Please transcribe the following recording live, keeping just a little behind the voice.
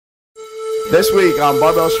This week on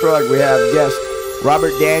Barbell Shrugged, we have guest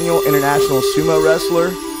Robert Daniel, international sumo wrestler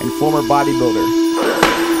and former bodybuilder.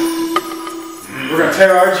 We're going to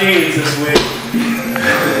tear our jeans this week.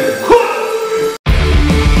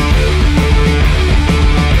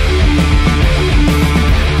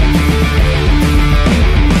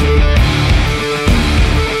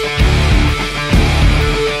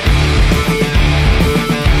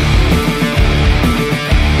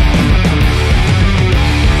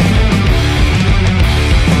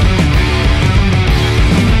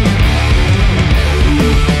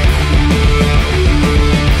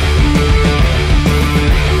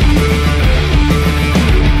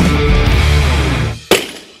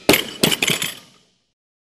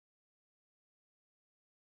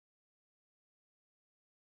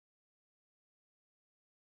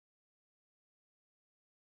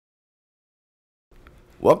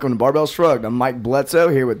 Welcome to Barbell Shrugged. I'm Mike Bledsoe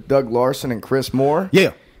here with Doug Larson and Chris Moore.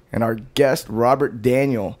 Yeah. And our guest, Robert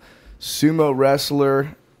Daniel, sumo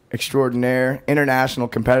wrestler extraordinaire, international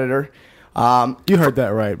competitor. You heard that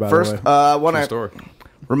right, by the way. First, I want to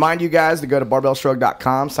remind you guys to go to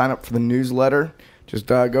barbellshrugged.com, sign up for the newsletter. Just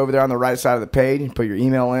go over there on the right side of the page, put your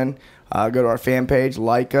email in, go to our fan page,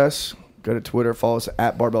 like us, go to Twitter, follow us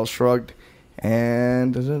at Barbell Shrugged.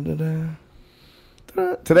 And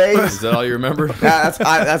today is that all you remember? that's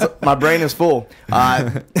my brain is full.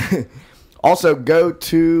 Also, go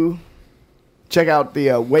to check out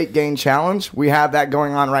the weight gain challenge. We have that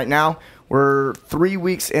going on right now. We're 3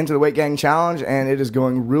 weeks into the weight gain challenge, and it is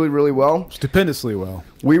going really, really well. Stupendously well.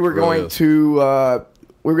 We were going to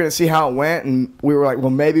see how it went, and we were like, well,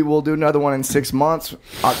 maybe we'll do another one in 6 months,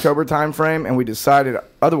 October time frame, and we decided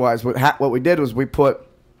otherwise. What we did was we put.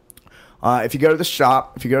 If you go to the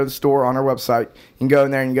shop, if you go to the store on our website, you can go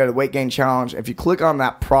in there and you go to the Weight Gain Challenge. If you click on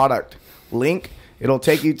that product link, it'll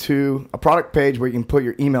take you to a product page where you can put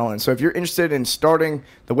your email in. So if you're interested in starting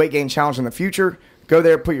the Weight Gain Challenge in the future, go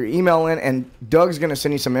there, put your email in, and Doug's going to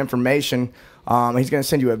send you some information. He's going to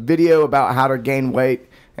send you a video about how to gain weight,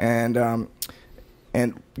 and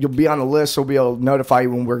you'll be on the list, so we'll be able to notify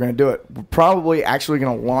you when we're going to do it. We're probably actually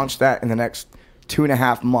going to launch that in the next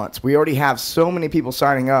 2.5 months. We already have so many people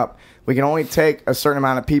signing up. We can only take a certain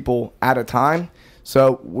amount of people at a time,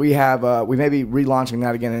 so we may be relaunching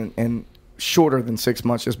that again in shorter than 6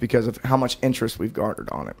 months, just because of how much interest we've garnered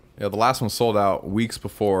on it. Yeah, the last one sold out weeks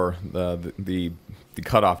before the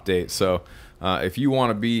cutoff date. So if you want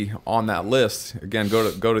to be on that list, again,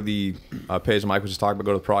 go to the page Mike was just talking about.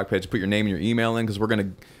 Go to the product page, put your name and your email in, because we're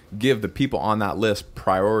going to give the people on that list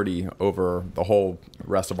priority over the whole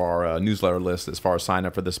rest of our newsletter list as far as sign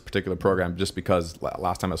up for this particular program, just because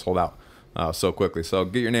last time it sold out so quickly. So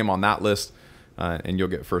get your name on that list, and you'll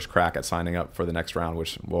get first crack at signing up for the next round,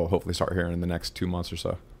 which we'll hopefully start here in the next 2 months or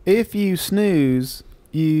so. If you snooze,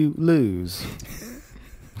 you lose.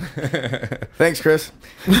 Thanks, Chris.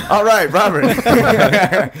 All right, Robert.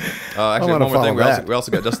 Actually, one more thing. We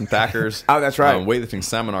also got Justin Thacker's that's right. Weightlifting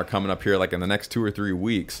seminar coming up here, like in the next 2 or 3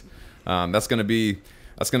 weeks. That's going to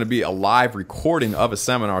be a live recording of a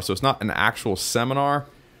seminar, so it's not an actual seminar.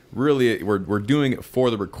 Really, we're doing it for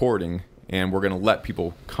the recording, and we're going to let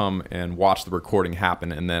people come and watch the recording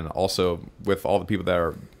happen. And then also with all the people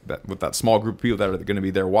with that small group of people that are going to be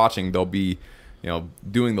there watching, they'll be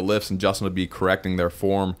doing the lifts, and Justin will be correcting their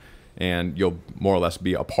form, and you'll more or less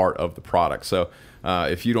be a part of the product. So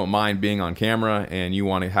if you don't mind being on camera and you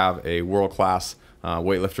want to have a world-class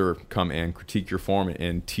weightlifter come and critique your form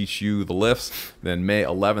and teach you the lifts, then May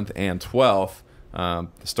 11th and 12th,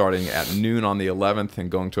 starting at noon on the 11th and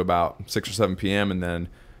going to about 6 or 7 p.m., and then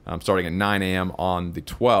starting at 9 a.m. on the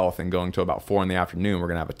 12th and going to about 4 in the afternoon, we're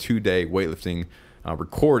going to have a 2-day weightlifting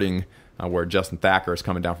recording where Justin Thacker is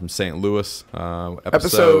coming down from St. Louis.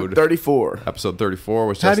 Episode 34. Episode 34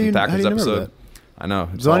 was Justin Thacker's episode. That? I know.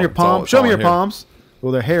 It's on your palm. Show me your palms.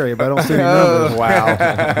 Well, they're hairy, but I don't see any numbers.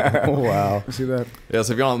 Wow. Wow. You see that? Yeah,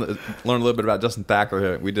 so if you want to learn a little bit about Justin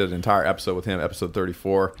Thacker, we did an entire episode with him, episode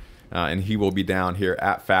 34, and he will be down here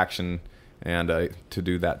at Faction and to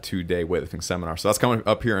do that 2-day weightlifting seminar. So that's coming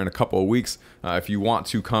up here in a couple of weeks. If you want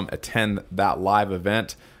to come attend that live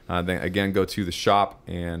event, then again, go to the shop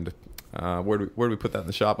and where do we put that in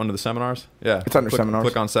the shop? Under the seminars? Yeah. It's under seminars.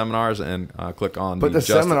 Click on seminars and click on Put the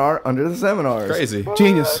seminar under the seminars. Crazy.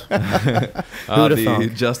 Genius.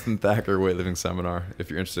 The Justin Thacker weightlifting seminar, if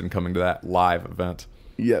you're interested in coming to that live event.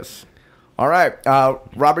 Yes. All right.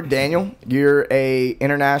 Robert Daniel, you're a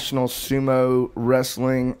international sumo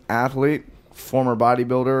wrestling athlete, former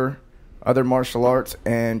bodybuilder, other martial arts,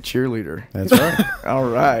 and cheerleader. That's right. All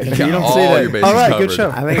right. You don't see that. Your bases All right, covered. good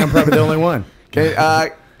show. I think I'm probably the only one. Okay.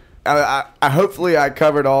 I hopefully I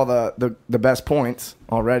covered all the best points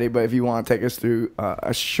already. But if you want to take us through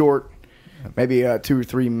a short, maybe a 2 or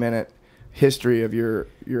 3 minute history of your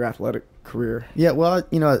athletic career. Yeah, well,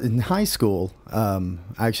 in high school,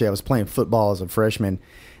 actually I was playing football as a freshman,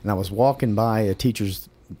 and I was walking by a teacher's,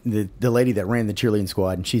 the lady that ran the cheerleading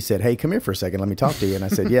squad, and she said, "Hey, come here for a second, let me talk to you." And I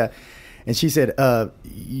said, "Yeah." And she said,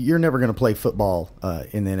 "You're never going to play football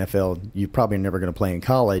in the NFL. You're probably never going to play in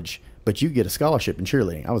college, but you get a scholarship in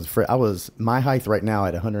cheerleading." I was my height right now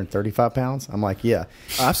at 135 pounds. I'm like, "Yeah."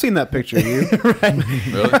 I've seen that picture of you. Right.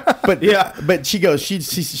 Really? But yeah, but she goes,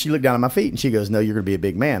 she looked down at my feet and she goes, "No, you're going to be a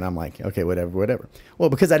big man." I'm like, "Okay, whatever." Well,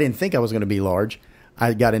 because I didn't think I was going to be large,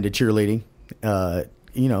 I got into cheerleading.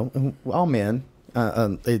 All men,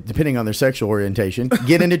 depending on their sexual orientation,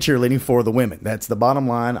 get into cheerleading for the women. That's the bottom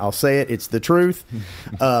line. I'll say it. It's the truth.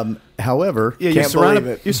 However, You're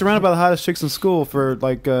surrounded by the hottest chicks in school for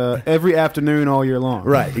like every afternoon all year long.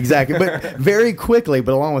 Right, exactly. But very quickly,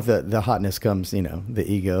 but along with the hotness comes, the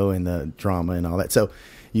ego and the drama and all that. So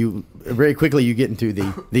you very quickly you get into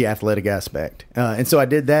the athletic aspect. And so I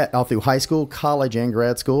did that all through high school, college, and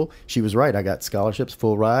grad school. She was right. I got scholarships,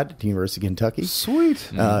 full ride to University of Kentucky. Sweet.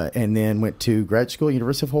 And then went to grad school,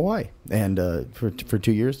 University of Hawaii, and for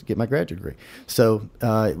 2 years to get my graduate degree. So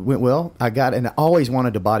it went well. I always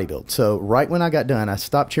wanted to bodybuild. So right when I got done, I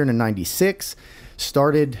stopped cheering in 96,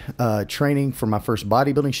 started training for my first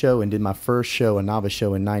bodybuilding show, and did my first show, a novice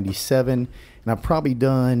show, in 97. And I've probably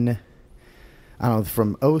done, I don't know,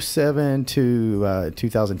 from 07 to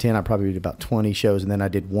 2010, I probably did about 20 shows, and then I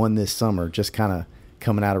did one this summer, just kind of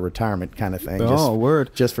coming out of retirement kind of thing.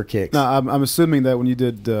 Word. Just for kicks. Now, I'm assuming that when you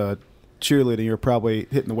did cheerleading, you're probably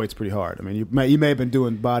hitting the weights pretty hard. I mean, you may have been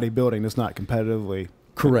doing bodybuilding that's not competitively.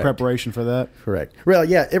 Correct. Preparation for that. Correct. Well,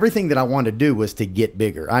 yeah, everything that I wanted to do was to get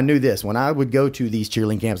bigger. I knew this. When I would go to these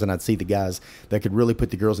cheerleading camps and I'd see the guys that could really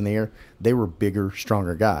put the girls in the air, they were bigger,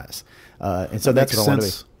 stronger guys. And so that's what I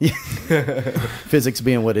wanted to be. Physics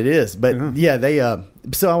being what it is. But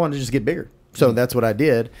so I wanted to just get bigger. So that's what I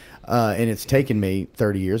did. And it's taken me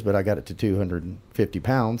 30 years, but I got it to 250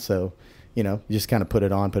 pounds. So, you just kind of put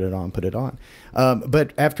it on.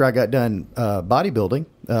 But after I got done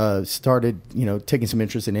bodybuilding, started, taking some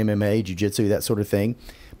interest in MMA, jiu-jitsu, that sort of thing.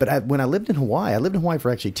 But when I lived in Hawaii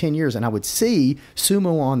for actually 10 years, and I would see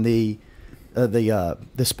sumo on the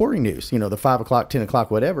sporting news, the 5 o'clock, 10 o'clock,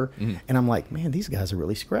 whatever. Mm-hmm. And I'm like, man, these guys are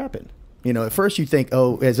really scrapping. At first you think,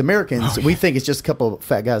 as Americans, we think it's just a couple of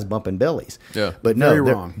fat guys bumping bellies. Yeah. But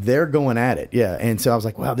no, they're going at it. Yeah. And so I was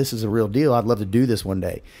like, wow, this is a real deal. I'd love to do this one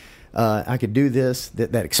day. I could do this,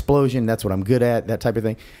 that explosion. That's what I'm good at, that type of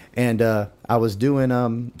thing. And I was doing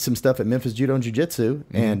some stuff at Memphis Judo and Jiu-Jitsu.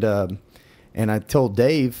 Mm-hmm. And I told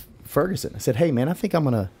Dave Ferguson, I said, hey, man, I think I'm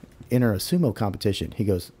going to enter a sumo competition. He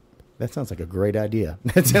goes, that sounds like a great idea.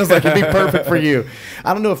 That sounds like it'd be perfect for you.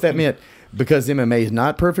 I don't know if that meant because MMA is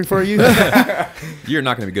not perfect for you. You're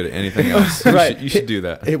not going to be good at anything else. Right. You should do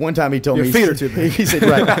that. At one time he told me. Your feet are too big. He said,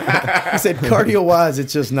 right. He said, cardio-wise,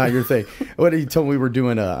 it's just not your thing. What he told me we were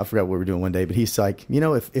doing, I forgot what we were doing one day, but he's like, if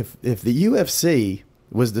the UFC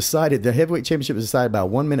was decided, the heavyweight championship was decided by a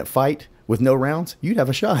 1 minute fight with no rounds, you'd have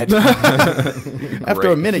a shot.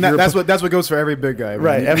 After a minute, that's what goes for every big guy.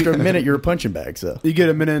 Right. After a minute, you're a punching bag. So you get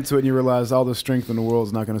a minute into it, and you realize all the strength in the world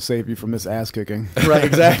is not going to save you from this ass kicking. Right.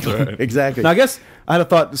 Exactly. Exactly. Now, I guess I had a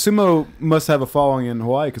thought. Sumo must have a following in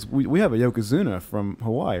Hawaii because we have a Yokozuna from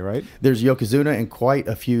Hawaii, right? There's Yokozuna and quite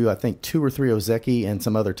a few. I think 2 or 3 Ozeki and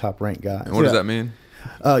some other top ranked guys. And what does that mean?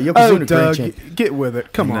 Yokozuna, Doug, get with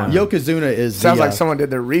it. Come on. Yokozuna is sounds like someone did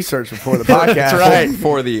their research before the podcast. That's right.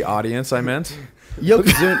 For the audience, I meant.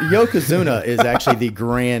 Yokozuna is actually the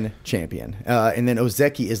grand champion, and then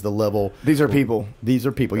Ozeki is the level. These are people. Yeah,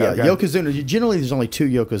 okay. Yokozuna. Generally, there's only 2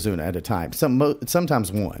 Yokozuna at a time.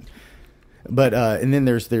 Sometimes 1. But and then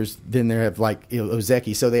then they have like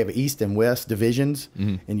Ozeki, so they have East and West divisions,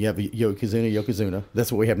 mm-hmm. and you have Yokozuna.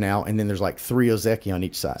 That's what we have now, and then there's like 3 Ozeki on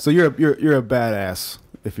each side. So you're a badass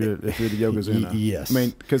if you're the Yokozuna. Yes, I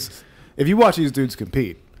mean because if you watch these dudes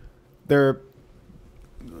compete, they're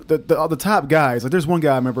the top guys. Like there's one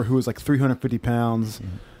guy I remember who was like 350 pounds.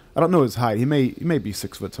 Mm-hmm. I don't know his height. He may be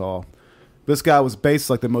 6 foot tall. This guy was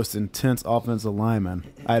basically like the most intense offensive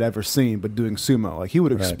lineman I'd ever seen, but doing sumo. Like he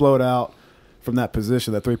would explode out from that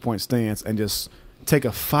position, that 3-point stance, and just take a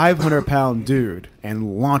 500-pound dude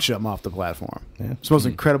and launch him off the platform. Yeah. It's the most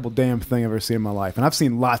incredible damn thing I've ever seen in my life. And I've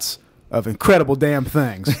seen lots of incredible damn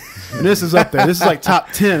things. And this is up there. This is like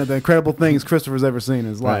top 10 of the incredible things Christopher's ever seen in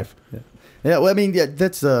his life. Yeah, well, I mean,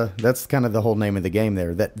 that's kind of the whole name of the game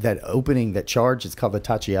there. That opening, that charge, it's called the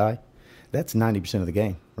tachi-ai. that's 90% of the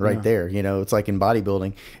game right there. You know, it's like in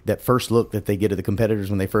bodybuilding, that first look that they get at the competitors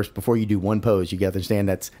when they first, before you do one pose, you got to understand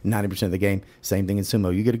that's 90% of the game. Same thing in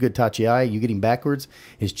sumo. You get a good tachi, you get him backwards,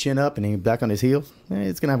 his chin up, and him back on his heels,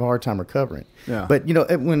 it's going to have a hard time recovering. Yeah. But, you know,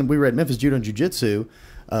 when we were at Memphis Judo and Jiu-Jitsu,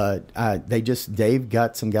 Dave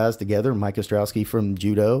got some guys together, Mike Ostrowski from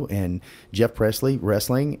judo and Jeff Presley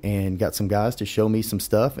wrestling, and got some guys to show me some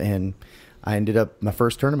stuff. And I ended up, my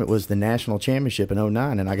first tournament was the national championship in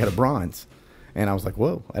 2009, and I got a bronze. And I was like,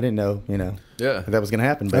 whoa, I didn't know, that was going to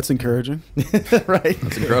happen. But, That's encouraging. right.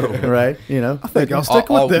 That's incredible. Right. I think I'll stick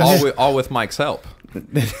with this. All with Mike's help.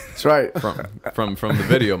 That's right. From the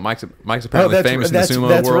video, Mike's apparently famous in the sumo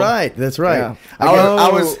that's world. That's right. Yeah.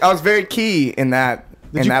 I was very key in that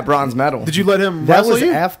that bronze medal. Did you let him That wrestle was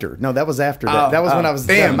you? after. No, that was after that. That was when I was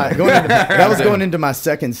damn. going into my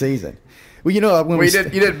second season. Well, when you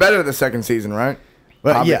did better the second season, right?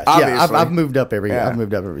 Well, yeah. Obviously. I've moved up every year. Yeah. I've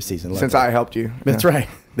moved up every season Since I helped you. That's right.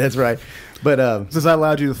 That's right. But Since I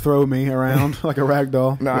allowed you to throw me around like a rag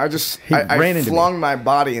doll. No, I ran into flung my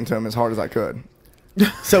body into him as hard as I could.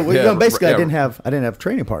 So basically, yeah. I didn't have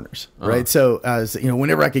training partners, right? So I was,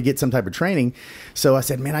 whenever I could get some type of training, so I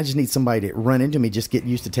said, man, I just need somebody to run into me, just get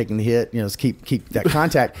used to taking the hit, just keep that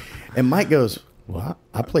contact. And Mike goes, well,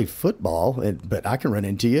 I played football, but I can run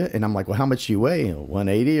into you. And I'm like, well, how much do you weigh?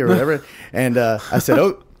 180 or whatever. And I said,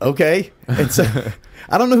 oh, okay. And so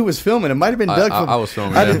I don't know who was filming. It might have been Doug. I was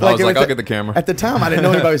filming. I was like, I'll get the camera. At the time, I didn't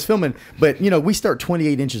know anybody was filming. But, we start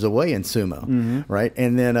 28 inches away in sumo, right?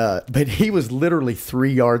 And then, but he was literally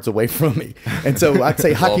 3 yards away from me. And so I'd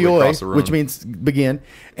say All the way across the hakioi, room. which means begin.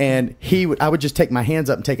 And I would just take my hands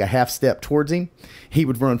up and take a half step towards him. He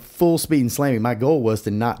would run full speed and slam me. My goal was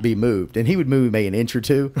to not be moved. And he would move maybe an inch or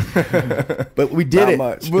two. But we did Not it.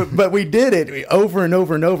 much. But we did it over and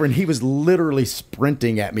over and over. And he was literally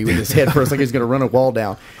sprinting at me with his head first like he was going to run a wall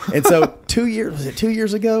down. And so 2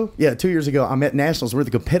 years ago? Yeah, 2 years ago, I'm at Nationals. We're at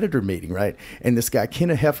the competitor meeting, right? And this guy,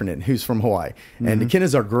 Kenna Heffernan, who's from Hawaii. And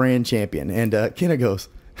Kenna's our grand champion. And Kenna goes,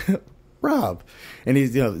 Rob. And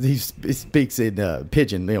he speaks in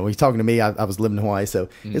Pidgin. He's talking to me. I was living in Hawaii. So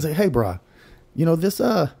he's like, hey, bro, this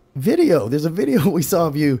there's a video we saw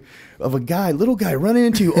of you, of a little guy running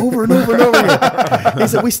into you over and over and over again. He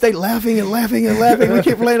said, we stayed laughing and laughing and laughing. We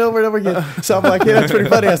kept playing over and over again. So I'm like, yeah, that's pretty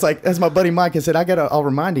funny. I was like, that's my buddy Mike. I said, I'll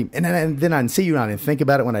remind him. And then I didn't see you and I didn't think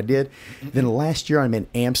about it when I did. Then last year I'm in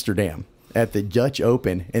Amsterdam at the Dutch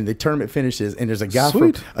Open, and the tournament finishes, and there's a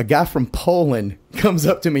guy from Poland comes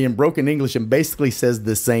up to me in broken English and basically says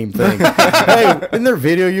the same thing. Hey, in their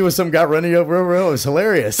video, you with some guy running over. Oh, it was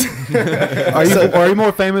hilarious. Are you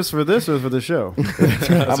more famous for this or for the show?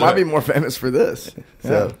 I might be more famous for this.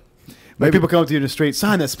 So, Yeah. Maybe people come up to you in the street,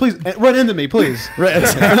 sign this, please, run into me, please.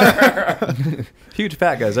 Huge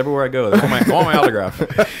fat guys everywhere I go. They want my autograph.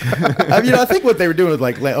 I think what they were doing was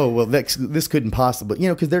like, oh, well, this couldn't possibly,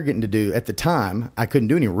 because they're getting to do, at the time, I couldn't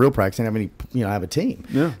do any real practice. I didn't have any, I have a team.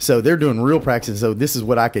 Yeah. So they're doing real practice. So this is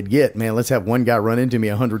what I could get, man. Let's have one guy run into me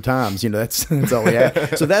 100 times. That's all we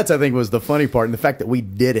had. So I think was the funny part. And the fact that we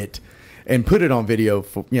did it and put it on video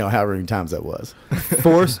for, however many times that was.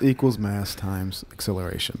 Force equals mass times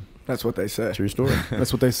acceleration. That's what they say. True story.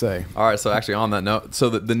 That's what they say. All right, so actually on that note, so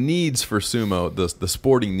the needs for sumo, the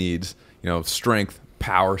sporting needs, strength,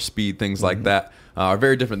 power, speed, things like that, are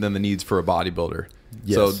very different than the needs for a bodybuilder.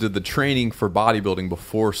 Yes. So did the training for bodybuilding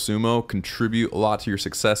before sumo contribute a lot to your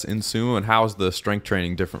success in sumo, and how is the strength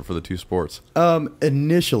training different for the two sports?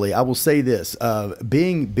 Initially, I will say this,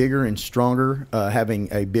 being bigger and stronger, having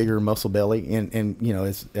a bigger muscle belly, and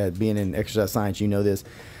as being in exercise science, this,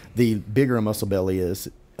 the bigger a muscle belly is,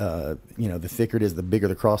 the thicker it is, the bigger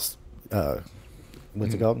the cross.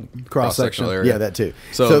 What's it called? Cross-sectional area. Yeah, that too.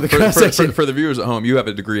 So the for the viewers at home, you have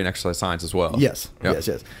a degree in exercise science as well. Yes, Yep.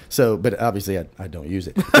 yes. So, but obviously, I don't use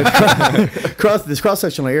it. This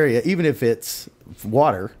cross-sectional area, even if it's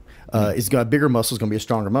water, it's got bigger muscle. It's going to be a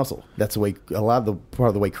stronger muscle. That's the way part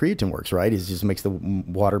of the way creatine works, right? Is just makes the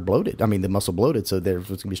water bloated. I mean, the muscle bloated, so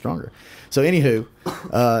therefore it's going to be stronger. So, anywho,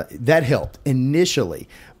 that helped initially,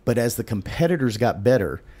 but as the competitors got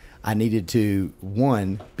better, I needed to,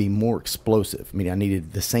 be more explosive. I mean, I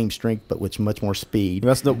needed the same strength, but with much more speed.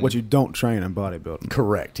 That's what you don't train in bodybuilding.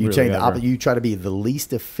 Correct. You try to be the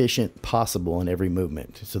least efficient possible in every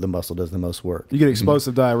movement, so the muscle does the most work. You get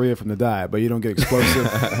explosive diarrhea from the diet, but you don't get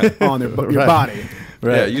explosive on your body.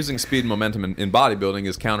 Right. Yeah, using speed and momentum in bodybuilding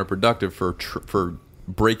is counterproductive for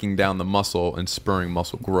breaking down the muscle and spurring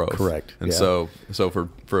muscle growth. Correct. And yeah. so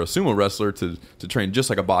for a sumo wrestler to train just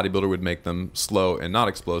like a bodybuilder would make them slow and not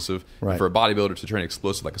explosive. Right. And for a bodybuilder to train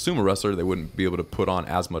explosive like a sumo wrestler, they wouldn't be able to put on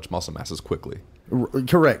as much muscle mass as quickly.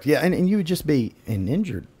 Correct. Yeah, and you would just be an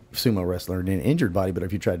injured sumo wrestler and an injured bodybuilder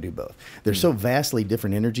if you try to do both. They're so vastly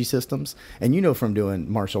different energy systems. And you know from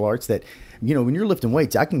doing martial arts that, you know, when you're lifting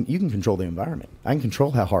weights, you can control the environment. I can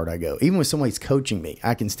control how hard I go. Even when somebody's coaching me,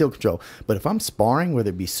 I can still control. But if I'm sparring, whether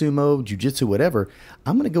it be sumo, jiu-jitsu, whatever,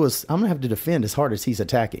 I'm going to have to defend as hard as he's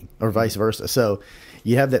attacking, or vice versa. So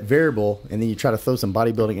you have that variable, and then you try to throw some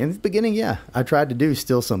bodybuilding. In the beginning, yeah, I tried to do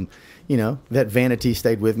still some, you know, that vanity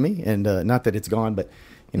stayed with me, and not that it's gone, but,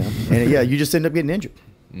 you know, and yeah, you just end up getting injured.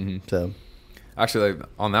 Mm-hmm. So, actually, like,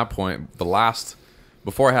 on that point,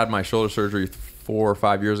 before I had my shoulder surgery 4 or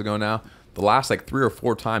 5 years ago now, the last like 3 or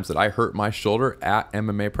 4 times that I hurt my shoulder at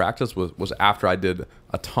MMA practice was after I did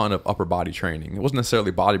a ton of upper body training. It wasn't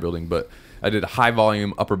necessarily bodybuilding, but I did high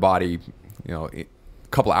volume upper body, you know, a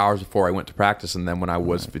couple of hours before I went to practice, and then when I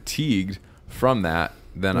was fatigued from that,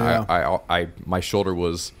 then I my shoulder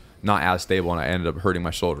was not as stable, and I ended up hurting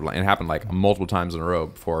my shoulder. And it happened like multiple times in a row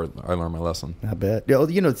before I learned my lesson. I bet.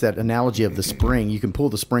 You know, it's that analogy of the spring. You can pull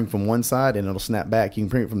the spring from one side and it'll snap back. You can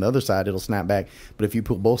bring it from the other side, it'll snap back. But if you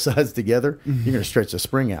pull both sides together, you're going to stretch the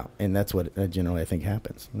spring out. And that's what generally I think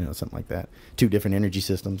happens. You know, something like that. 2 different energy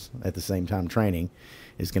systems at the same time training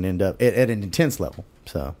is going to end up at an intense level.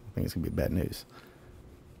 So I think it's going to be bad news.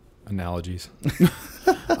 Analogies.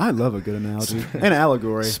 I love a good analogy. And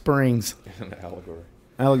allegory. Springs.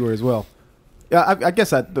 Allegory as well. Yeah, I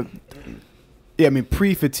guess I mean,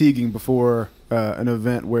 pre-fatiguing before an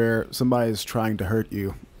event where somebody is trying to hurt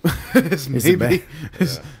you is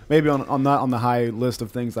maybe on not on the high list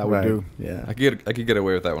of things I would do. Yeah, I could get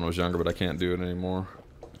away with that when I was younger, but I can't do it anymore.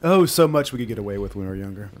 Oh, so much we could get away with when we were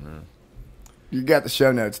younger. You got the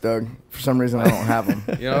show notes, Doug. For some reason, I don't have them.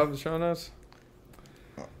 You don't have the show notes?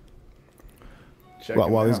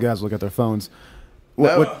 While these guys look at their phones.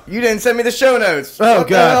 What, you didn't send me the show notes. Oh, what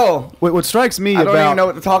God. What strikes me I don't even know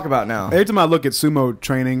what to talk about now. Every time I look at sumo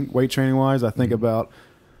training, weight training wise, I think about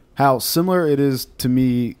how similar it is to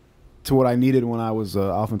me to what I needed when I was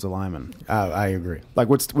offensive lineman. I agree. Like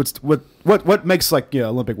what makes like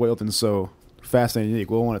Olympic weightlifting so fascinating and unique?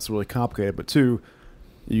 Well, one, it's really complicated, but 2,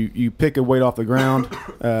 you pick a weight off the ground,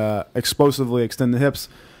 explosively extend the hips,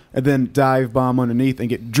 and then dive bomb underneath and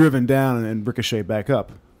get driven down and ricochet back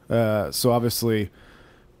up. So obviously,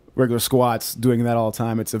 regular squats, doing that all the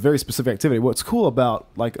time, it's a very specific activity. What's cool about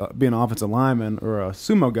like being an offensive lineman or a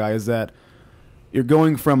sumo guy is that you're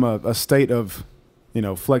going from a state of,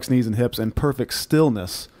 flex knees and hips and perfect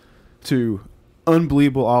stillness to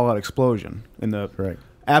unbelievable all-out explosion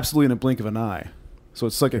absolutely in a blink of an eye. So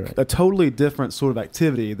it's like a totally different sort of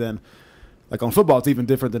activity than, like on football, it's even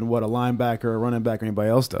different than what a linebacker or a running back or anybody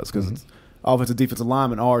else does, because offensive defensive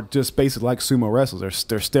linemen are just basically like sumo wrestlers.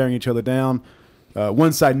 They're staring each other down.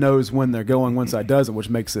 One side knows when they're going, one side doesn't, which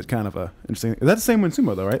makes it kind of a interesting. Is that the same in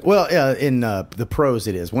sumo, though, right? Well, in the pros,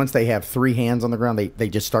 it is. Once they have 3 hands on the ground, they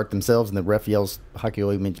just start themselves, and the ref yells,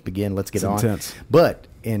 "Hakioi, begin, let's get on." Intense. But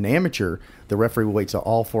in amateur, the referee will wait till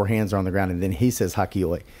all 4 hands are on the ground, and then he says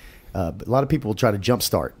 "Hakioi." But a lot of people will try to jump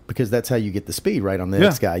start because that's how you get the speed right on the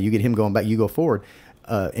next guy. You get him going back, you go forward.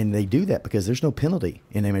 And they do that because there's no penalty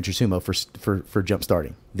in amateur sumo for jump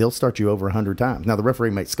starting. They'll start you over 100 times. Now, the referee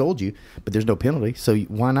might scold you, but there's no penalty, so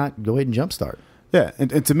why not go ahead and jump start? Yeah,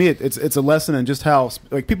 and to me, it's a lesson in just how,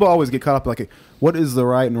 like, people always get caught up, like, what is the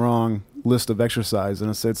right and wrong list of exercise? And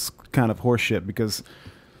it's kind of horseshit because,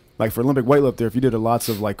 like, for Olympic weightlifter, if you did lots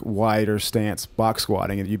of, like, wider stance box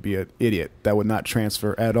squatting, you'd be an idiot. That would not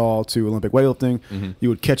transfer at all to Olympic weightlifting. You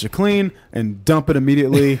would catch a clean and dump it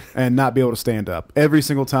immediately and not be able to stand up every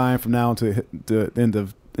single time from now until the end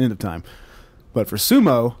of time. But for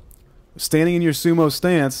sumo, standing in your sumo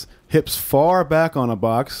stance, hips far back on a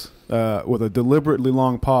box with a deliberately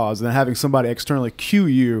long pause, and then having somebody externally cue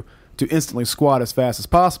you to instantly squat as fast as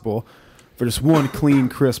possible for just one clean,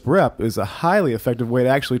 crisp rep is a highly effective way to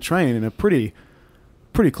actually train in a pretty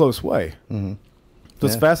close way. So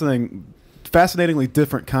it's fascinatingly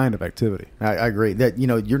different kind of activity. I agree. That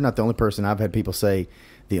you're not the only person. I've had people say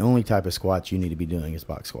the only type of squats you need to be doing is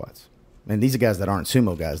box squats. And these are guys that aren't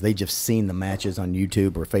sumo guys. They just seen the matches on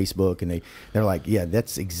YouTube or Facebook, and they're like, yeah,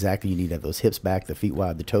 that's exactly, you need to have those hips back, the feet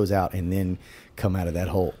wide, the toes out, and then come out of that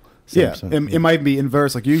hole. It might be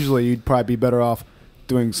inverse. Like usually you'd probably be better off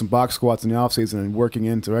doing some box squats in the off season and working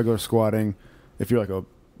into regular squatting if you're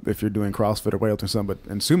doing CrossFit or weightlifting or something.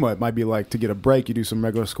 But in sumo, it might be like to get a break, you do some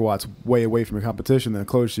regular squats way away from your competition. Then the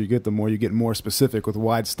closer you get, the more you get more specific with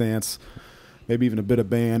wide stance, maybe even a bit of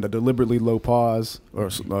band, a deliberately low pause or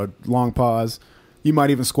a long pause. You might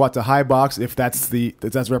even squat to high box if that's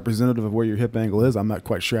representative of where your hip angle is. I'm not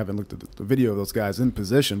quite sure. I haven't looked at the video of those guys in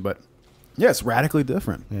position, but yeah, it's radically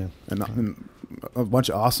different. Yeah, and in a bunch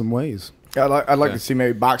of awesome ways. I'd like to see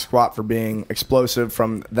maybe box squat for being explosive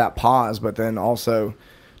from that pause, but then also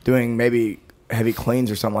doing maybe heavy cleans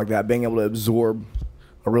or something like that, being able to absorb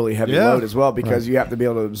a really heavy load as well, because you have to be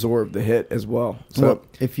able to absorb the hit as well. So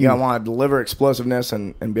if you want to deliver explosiveness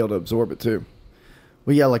and be able to absorb it too.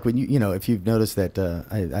 Well, yeah, like when if you've noticed that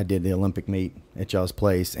I did the Olympic meet at y'all's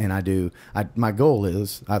place, and my goal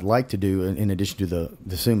is I'd like to do, in addition to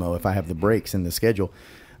the sumo, if I have the breaks in the schedule,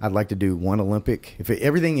 I'd like to do one Olympic.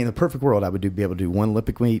 Everything in the perfect world, I would be able to do one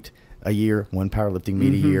Olympic meet a year, one powerlifting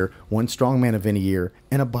meet a year, one strongman event a year,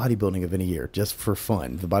 and a bodybuilding event a year, just for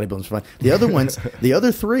fun. The bodybuilding's fun. The other ones, the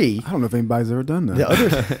other three. I don't know if anybody's ever done that.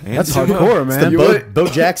 That's hardcore, man. It's the Bo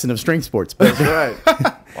Jackson of string sports. That's right.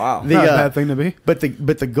 Wow. Not a bad thing to be. But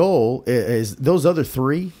the goal is those other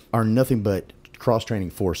three are nothing but cross training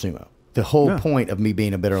for sumo. The whole point of me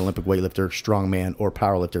being a better Olympic weightlifter, strongman, or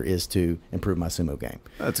powerlifter is to improve my sumo game.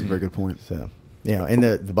 That's a very good point. So, and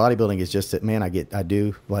the bodybuilding is just that, man, I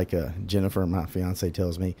do, like Jennifer, my fiance,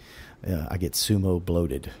 tells me, I get sumo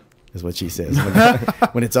bloated, is what she says.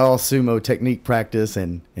 When it's all sumo technique practice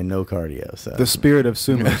and no cardio. So the spirit of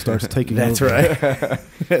sumo starts taking over. That's right.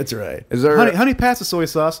 That's right. Is there honey, pass the soy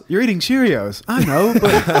sauce. You're eating Cheerios. I know,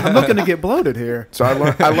 but I'm not going to get bloated here. So I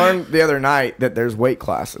learned the other night that there's weight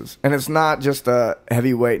classes, and it's not just a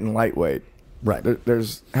heavyweight and lightweight. Right.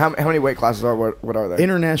 There's how many weight classes are? What are they?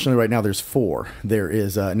 Internationally, right now, there's 4. There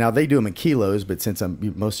is now they do them in kilos, but since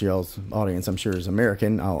most of y'all's audience, I'm sure, is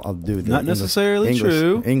American, I'll do the not necessarily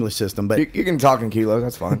English system. But you can talk in kilos.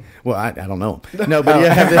 That's fine. Well, I don't know. No, but you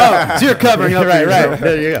have so you're covering up. Right.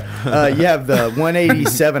 There you go. You have the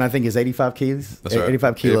 187. I think is 85 kilos. That's right.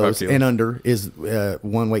 85 kilos and under is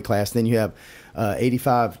one weight class. Then you have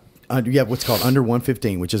 85. You have what's called under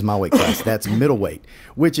 115, which is my weight class. That's middleweight,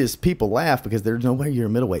 which is, people laugh because there's no way you're a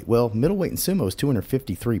middleweight. Well, middleweight in sumo is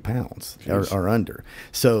 253 pounds or under.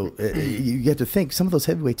 So you get to think some of those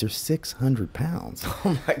heavyweights are 600 pounds.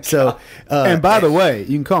 Oh my God. So, and by the way,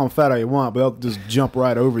 you can call them fat all you want, but they'll just jump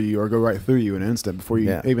right over you or go right through you in an instant before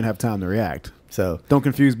you even have time to react. So don't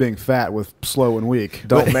confuse being fat with slow and weak.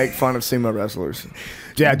 Don't make fun of sumo wrestlers.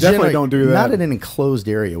 Yeah, definitely don't do that. Not in an enclosed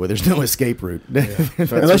area where there's no escape route.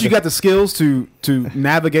 Unless you got the skills to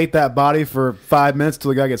navigate that body for 5 minutes till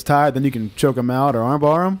the guy gets tired, then you can choke him out or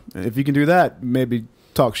armbar him. If you can do that, maybe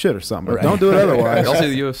talk shit or something. But don't do it otherwise. Y'all see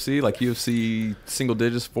the UFC, like UFC single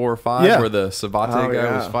digits 4 or 5, where the Savate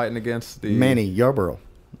guy was fighting against the Manny Yarborough.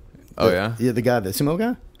 Yeah, the guy, the sumo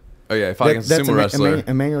guy. Oh yeah, he fought against a sumo wrestler.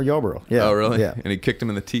 Emmanuel Yarborough. Yeah. Oh really? Yeah. And he kicked him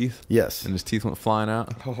in the teeth. Yes. And his teeth went flying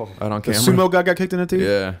out. Out on The camera. sumo guy got kicked in the teeth?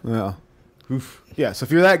 Yeah. Yeah. Oof. Yeah, so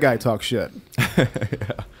if you're that guy, talk shit.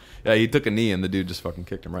 Yeah, he took a knee and the dude just fucking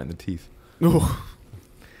kicked him right in the teeth. Ooh.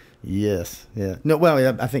 Yes. Yeah. No.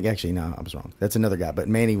 Well, I think actually, no, I was wrong. That's another guy. But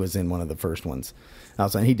Manny was in one of the first ones. I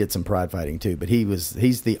was saying he did some pride fighting too. But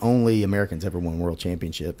he's the only American that's ever won world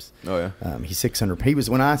championships. Oh yeah. He's 600. He's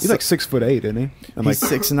like 6'8", isn't he? He's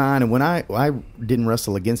 6'9", and when I didn't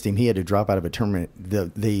wrestle against him, he had to drop out of a tournament.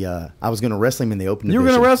 I was going to wrestle him in the open division. You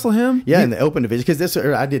were going to wrestle him? Yeah, in the open division, because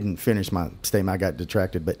I didn't finish my statement. I got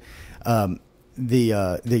detracted, but. You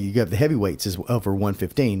have the heavyweights is over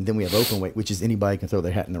 115. Then we have open weight, which is anybody can throw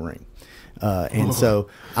their hat in the ring. So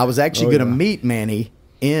I was actually going to meet Manny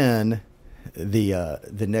in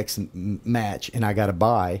the next match, and I got a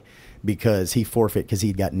bye because he forfeit because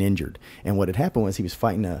he'd gotten injured. And what had happened was he was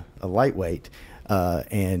fighting a lightweight.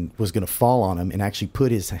 And was going to fall on him and actually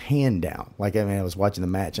put his hand down. I was watching the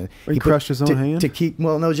match and he crushed his own hand to keep.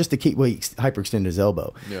 Well, no, just to keep. Well, he hyperextended his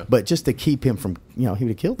elbow, but just to keep him from. He would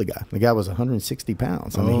have killed the guy. The guy was 160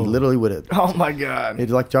 pounds. I mean, he literally would have. Oh my God!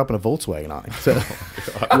 It'd like dropping a Volkswagen on him. So,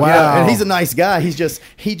 wow. And he's a nice guy.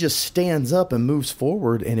 He just stands up and moves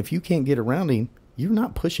forward. And if you can't get around him, you're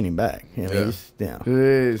not pushing him back.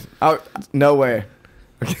 Jeez. No way.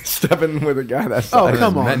 Stepping with a guy that's oh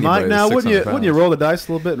come on, Mike! Now wouldn't you roll the dice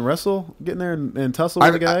a little bit and wrestle, get in there and tussle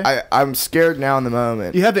with the guy? I'm scared now in the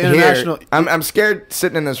moment. You have the international. I'm scared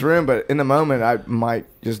sitting in this room, but in the moment I might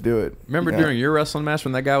just do it. Remember during your wrestling match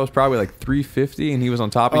when that guy was probably like 350 and he was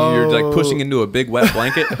on top of you? You're like pushing into a big wet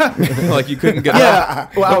blanket, like you couldn't get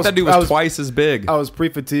up. Well, that dude was twice as big. I was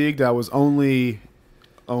pre-fatigued. I was only.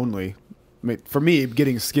 For me,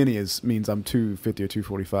 getting skinny means I'm 250 or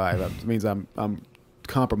 245. That means I'm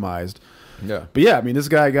compromised. Yeah. But yeah, I mean, this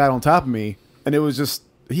guy got on top of me, and it was just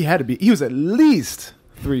he was at least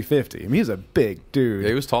 350. I mean, he's a big dude. Yeah,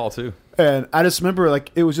 he was tall too. And I just remember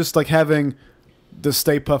it was just like having the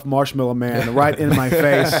Stay Puft Marshmallow Man right in my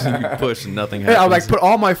face. You push, nothing happens. I would put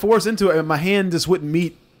all my force into it, and my hand just wouldn't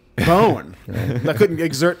meet bone. I couldn't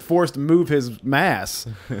exert force to move his mass.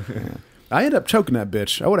 I ended up choking that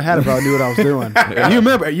bitch. I would have had it if I knew what I was doing. You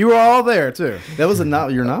remember? You were all there too. That was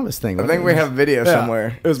your novice thing. I think we have video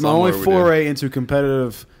somewhere. It was my only foray into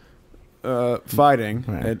competitive fighting.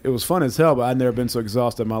 Right. It was fun as hell, but I'd never been so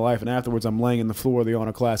exhausted in my life. And afterwards, I'm laying in the floor of the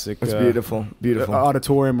Honor Classic. It's beautiful.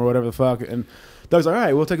 Auditorium or whatever the fuck. And Doug's like, all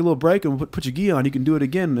right, we'll take a little break and we'll put your gi on. You can do it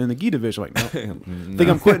again in the gi division. I'm like, no. Think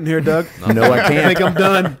I'm quitting here, Doug? No, I can't. I think I'm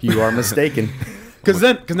done. You are mistaken. Because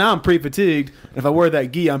now I'm pre-fatigued. And if I wear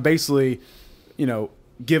that gi, I'm basically,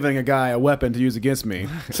 giving a guy a weapon to use against me.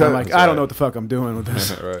 So I'm like, I don't know what the fuck I'm doing with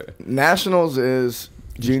this. Right. Nationals is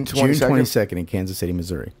June 22nd. June 22nd in Kansas City,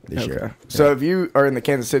 Missouri this year. So if you are in the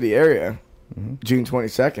Kansas City area, June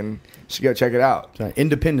 22nd, you should go check it out. Sorry,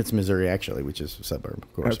 Independence, Missouri, actually, which is a suburb,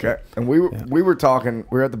 of course. Okay. And we were talking.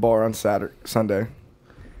 We were at the bar on Sunday. A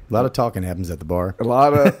lot of talking happens at the bar. A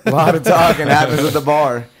lot of talking happens at the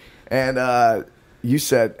bar. And you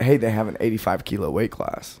said, hey, they have an 85-kilo weight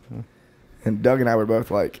class. And Doug and I were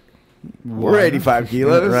both like, we're 85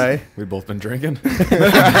 kilos. Right? We've both been drinking.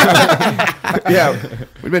 Yeah.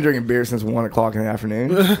 We've been drinking beer since 1 o'clock in the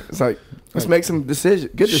afternoon. It's like, let's make some good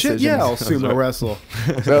decisions. Shit, yeah, I'll sumo wrestle.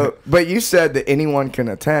 So, but you said that anyone can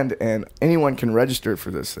attend and anyone can register for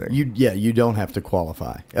this thing. You don't have to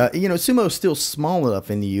qualify. Sumo is still small enough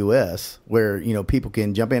in the U.S. where, people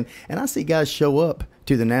can jump in. And I see guys show up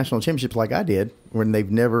to the national championships like I did when they've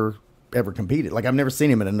never ever competed. Like I've never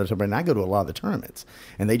seen him in another tournament. And I go to a lot of the tournaments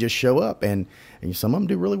and they just show up and some of them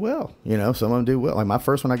do really well. Some of them do well. Like my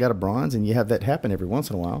first one, I got a bronze, and you have that happen every once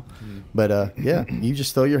in a while. But you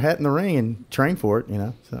just throw your hat in the ring and train for it.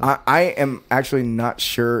 So. I am actually not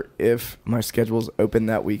sure if my schedule's open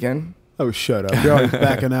that weekend. Oh, shut up! You're always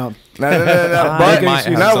backing out. No.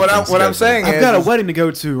 But what I'm saying is, I've got a wedding to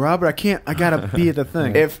go to, Robert. I can't. I gotta be at the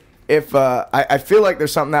thing. If I feel like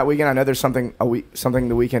there's something that weekend, I know there's something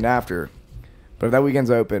the weekend after, but if that weekend's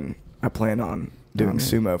open, I plan on doing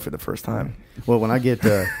sumo for the first time. Well, when I get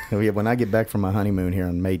back from my honeymoon here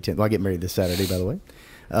on May 10th, I get married this Saturday, by the way.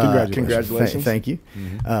 Congratulations! Thank you.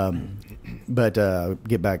 But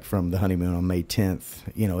get back from the honeymoon on May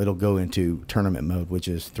 10th. It'll go into tournament mode, which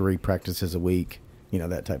is 3 practices a week.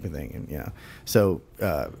 That type of thing. And so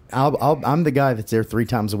I'm the guy that's there 3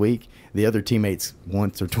 times a week. The other teammates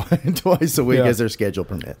once or twice a week as their schedule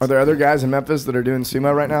permits. Are there other guys in Memphis that are doing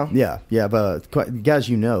sumo right now? Yeah. But guys,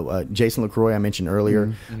 Jason LaCroix I mentioned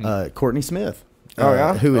earlier, Courtney Smith.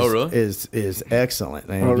 Who is excellent.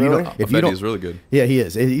 And oh, really? I bet he's really good. Yeah, he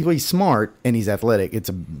is. He's smart and he's athletic. It's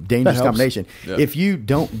a dangerous combination. Yeah. If you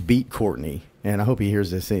don't beat Courtney, and I hope he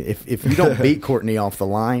hears this, if you don't beat Courtney off the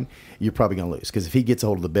line, you're probably going to lose. Because if he gets a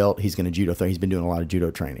hold of the belt, he's going to judo throw. He's been doing a lot of judo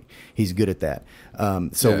training. He's good at that.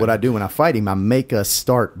 What I do when I fight him, I make us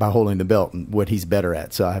start by holding the belt and what he's better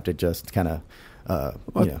at. So I have to just kind of,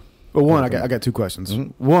 Well, one, I got 2 questions.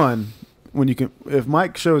 Mm-hmm. One, if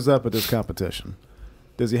Mike shows up at this competition,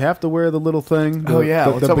 does he have to wear the little thing?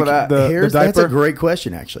 What's up with that? That's a great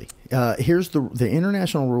question, actually. Here's the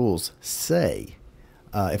international rules say,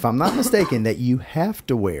 if I'm not mistaken, that you have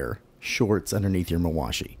to wear shorts underneath your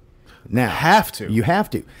mawashi. Now, you have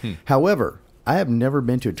to. However, I have never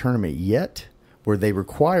been to a tournament yet where they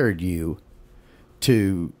required you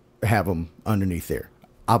to have them underneath there.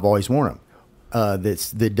 I've always worn them.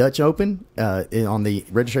 The Dutch Open, on the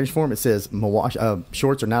registration form, it says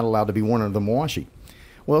shorts are not allowed to be worn under the mawashi.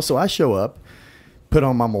 Well, so I show up, put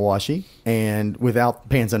on my mawashi, and without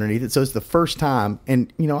pants underneath it. So it's the first time,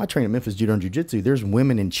 and I train at Memphis Judo and Jiu-Jitsu. There's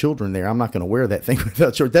women and children there. I'm not going to wear that thing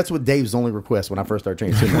without shorts. That's what Dave's only request when I first started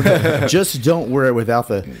training sumo. Just don't wear it without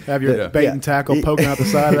the have your bait and tackle poking out the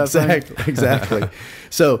side of that thing. Exactly.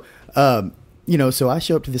 So. So I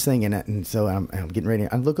show up to this thing, and so I'm getting ready.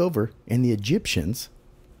 I look over, and the Egyptians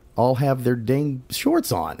all have their dang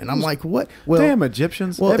shorts on, and I'm like, "What? Well, damn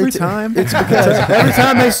Egyptians! Well, every time they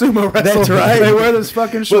sumo wrestle, that's right. They wear those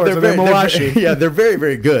fucking shorts. Well, they're mawashi. They're very,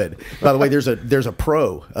 very good. By the way, there's a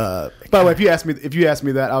pro. By the way, if you ask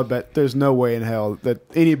me that, I would bet there's no way in hell that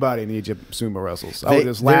anybody in Egypt sumo wrestles. I would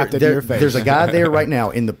just laughed at your face. There's a guy there right now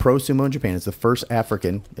in the pro sumo in Japan. It's the first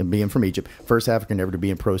African, and being from Egypt, first African ever to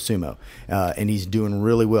be in pro sumo, and he's doing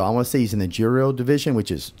really well. I want to say he's in the Juro division,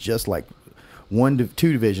 which is just like 1 to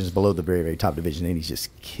 2 divisions below the very, very top division, and he's just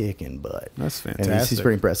kicking butt. That's fantastic. And he's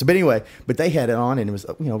pretty impressive. But anyway, they had it on, and it was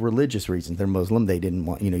religious reasons. They're Muslim. They didn't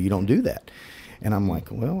want you don't do that. And I'm like,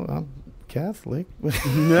 well, I'm Catholic.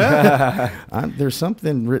 There's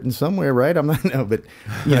something written somewhere, right? I'm not but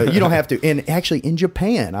you don't have to. And actually, in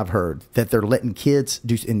Japan, I've heard that they're letting kids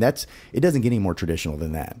do, and it doesn't get any more traditional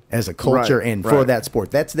than that as a culture for that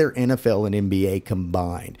sport. That's their NFL and NBA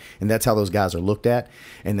combined, and that's how those guys are looked at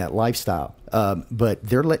and that lifestyle. But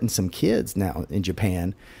they're letting some kids now in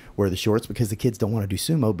Japan wear the shorts because the kids don't want to do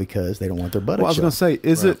sumo because they don't want their buttocks. Well, I was going to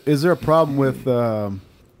say, is there a problem with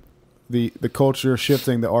the culture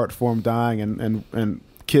shifting, the art form dying, and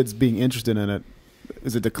kids being interested in it?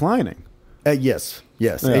 Is it declining? Yes.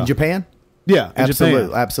 Yeah. In Japan? Yeah,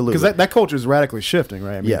 absolutely. Absolutely. Because that culture is radically shifting,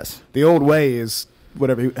 right? I mean, yes. The old way is,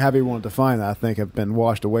 however you want to define that, I think have been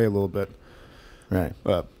washed away a little bit. Right.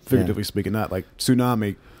 Figuratively speaking, not like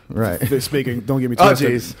tsunami. Right. Speaking, don't get me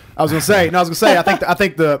twisted. Oh, jeez. I was gonna say, I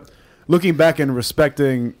think the looking back and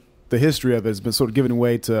respecting the history of it has been sort of giving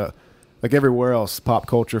way to, like everywhere else, pop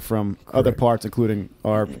culture from other parts, including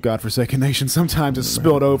our godforsaken nation. Sometimes it's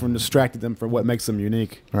spilled over and distracted them from what makes them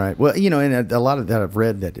unique. Right. Well, and a lot of that I've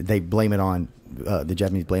read that they blame it on the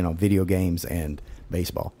Japanese blame it on video games and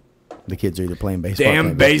baseball. The kids are either playing baseball.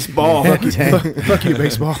 Damn baseball. Fuck you,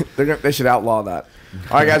 baseball. They should outlaw that.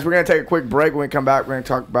 All right, guys, we're going to take a quick break. When we come back, we're going to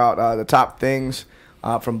talk about the top things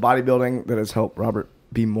from bodybuilding that has helped Robert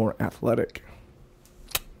be more athletic.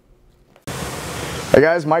 Hey,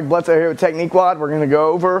 guys, Mike Bledsoe here with Technique Wad. We're going to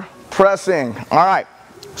go over pressing. All right.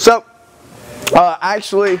 So,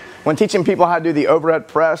 actually, when teaching people how to do the overhead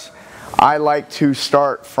press, I like to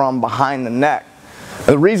start from behind the neck.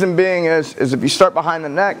 The reason being is if you start behind the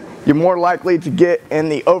neck, you're more likely to get in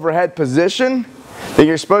the overhead position that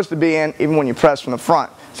you're supposed to be in even when you press from the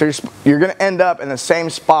front. So you're going to end up in the same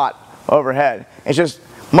spot overhead. It's just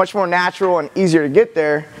much more natural and easier to get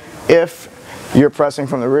there if you're pressing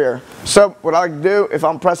from the rear. So what I like to do if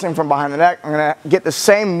I'm pressing from behind the neck, I'm going to get the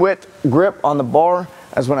same width grip on the bar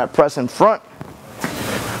as when I press in front.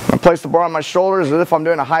 I'm going to place the bar on my shoulders as if I'm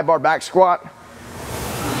doing a high bar back squat.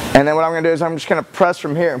 And then what I'm going to do is I'm just going to press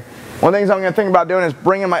from here. One of the things I'm going to think about doing is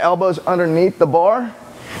bringing my elbows underneath the bar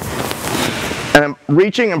and I'm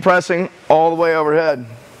reaching and pressing all the way overhead.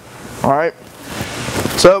 All right.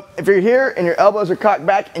 So if you're here and your elbows are cocked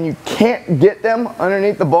back and you can't get them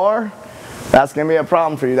underneath the bar, that's going to be a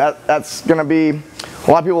problem for you. That's going to be,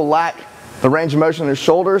 a lot of people lack the range of motion in their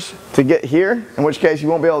shoulders to get here, in which case you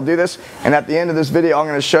won't be able to do this. And at the end of this video, I'm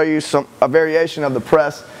going to show you a variation of the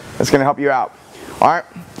press that's going to help you out. All right.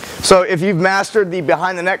 So if you've mastered the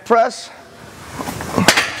behind the neck press,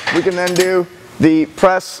 we can then do the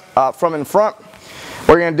press from in front.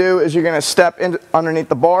 What you're going to do is you're going to step in underneath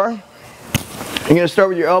the bar. You're going to start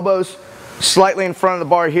with your elbows slightly in front of the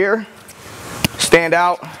bar here. Stand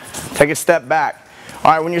out. Take a step back.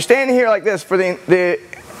 All right, when you're standing here like this for the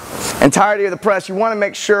entirety of the press, you want to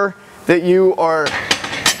make sure that you are,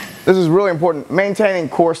 this is really important, maintaining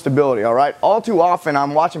core stability, all right? All too often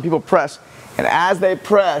I'm watching people press, and as they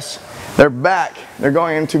press their back, they're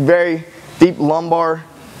going into very deep lumbar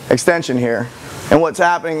extension here. And what's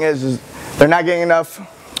happening is they're not getting enough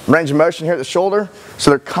range of motion here at the shoulder, so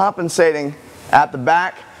they're compensating at the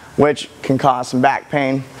back, which can cause some back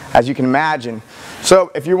pain, as you can imagine.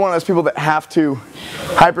 So if you're one of those people that have to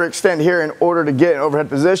hyperextend here in order to get an overhead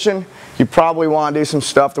position, you probably want to do some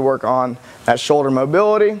stuff to work on that shoulder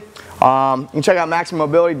mobility. You can check out Maximum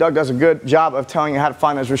Mobility. Doug does a good job of telling you how to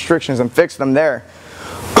find those restrictions and fix them there.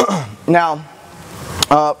 Now,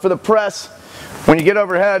 for the press, when you get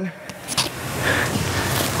overhead,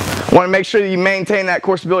 you want to make sure that you maintain that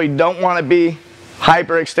core stability. You don't want to be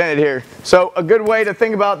hyperextended here. So a good way to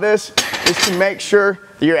think about this is to make sure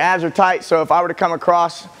that your abs are tight. So if I were to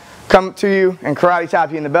come to you and karate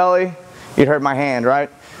tap you in the belly, you'd hurt my hand, right?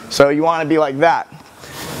 So you want to be like that.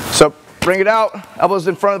 So bring it out, elbows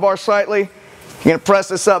in front of the bar slightly. You're going to press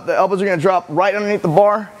this up. The elbows are going to drop right underneath the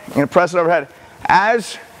bar. You're going to press it overhead.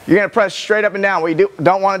 As you're going to press straight up and down, what you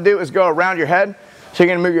don't want to do is go around your head. So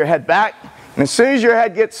you're going to move your head back. And as soon as your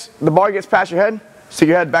head the bar gets past your head, stick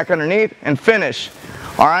your head back underneath and finish.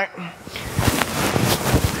 All right?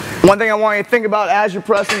 One thing I want you to think about as you're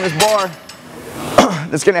pressing this bar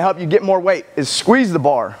that's going to help you get more weight is squeeze the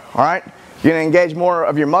bar. All right? You're going to engage more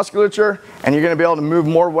of your musculature and you're going to be able to move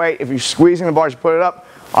more weight if you're squeezing the bar as you put it up.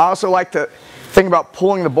 I also like to think about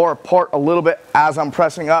pulling the bar apart a little bit as I'm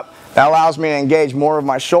pressing up. That allows me to engage more of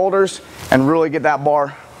my shoulders and really get that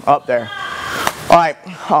bar up there. All right,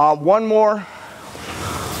 one more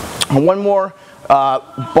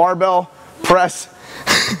barbell press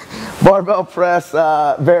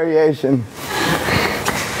variation.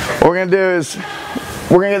 What we're gonna do is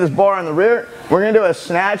we're gonna get this bar on the rear. We're gonna do a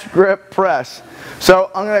snatch grip press.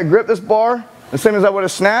 So I'm gonna grip this bar the same as I would a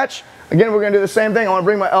snatch. Again, we're gonna do the same thing. I wanna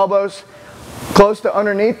bring my elbows close to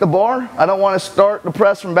underneath the bar. I don't wanna start the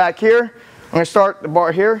press from back here. I'm gonna start the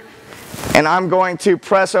bar here, and I'm going to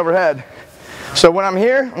press overhead. So when I'm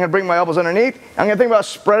here, I'm going to bring my elbows underneath. I'm going to think about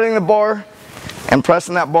spreading the bar and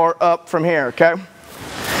pressing that bar up from here, okay?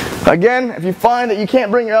 Again, if you find that you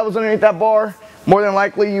can't bring your elbows underneath that bar, more than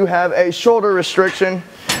likely you have a shoulder restriction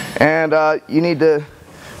And you need to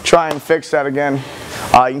try and fix that again.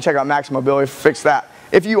 You can check out Max Mobility to fix that.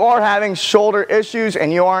 If you are having shoulder issues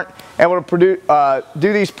and you aren't able to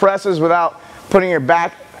do these presses without putting your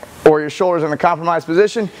back or your shoulders in a compromised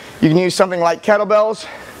position, you can use something like kettlebells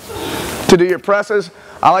to do your presses.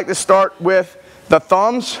 I like to start with the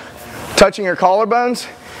thumbs touching your collarbones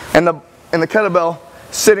and the kettlebell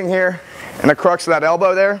sitting here in the crux of that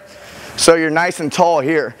elbow there. So you're nice and tall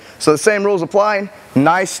here. So the same rules apply.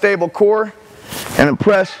 Nice stable core and then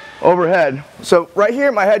press overhead. So right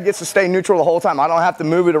here my head gets to stay neutral the whole time. I don't have to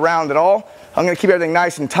move it around at all. I'm going to keep everything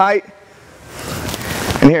nice and tight.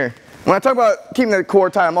 And here. When I talk about keeping the core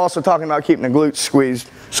tight, I'm also talking about keeping the glutes squeezed.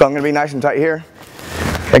 So I'm going to be nice and tight here.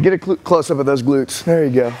 And get a close up of those glutes. There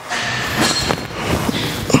you go.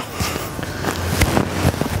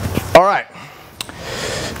 All right.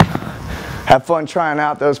 Have fun trying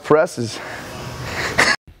out those presses.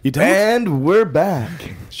 You don't? And we're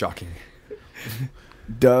back. Shocking.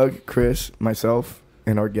 Doug, Chris, myself,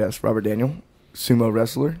 and our guest, Robert Daniel, sumo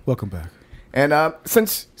wrestler. Welcome back. And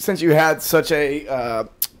since you had such a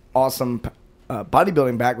awesome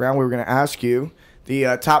bodybuilding background, we were going to ask you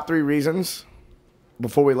the top 3 reasons,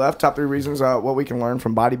 before we left, top 3 reasons what we can learn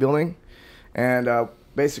from bodybuilding. And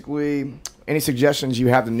basically, any suggestions you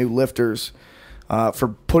have to new lifters for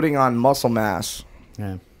putting on muscle mass.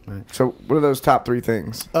 Yeah. Right. So what are those top 3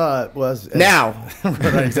 things? Now.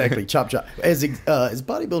 Right, exactly. Chop, chop. As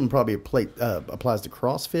bodybuilding probably applies to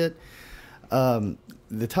CrossFit,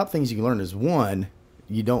 the top things you can learn is, 1,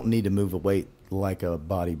 you don't need to move a weight like a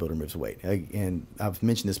bodybuilder moves weight. And I've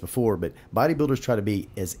mentioned this before, but bodybuilders try to be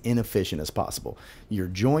as inefficient as possible. Your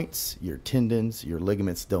joints, your tendons, your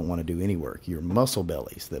ligaments don't want to do any work. Your muscle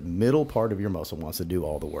bellies, the middle part of your muscle, wants to do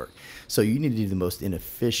all the work. So you need to do the most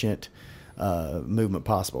inefficient movement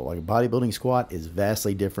possible. Like a bodybuilding squat is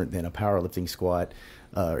vastly different than a powerlifting squat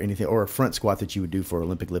or anything, or a front squat that you would do for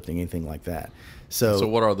Olympic lifting, anything like that. So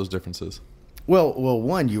what are those differences? Well,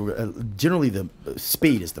 one, generally the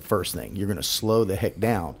speed is the first thing. You're going to slow the heck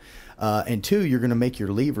down. And 2, you're going to make your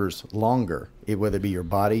levers longer, whether it be your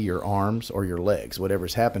body, your arms, or your legs.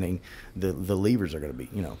 Whatever's happening, the levers are going to be,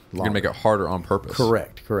 longer. You're going to make it harder on purpose.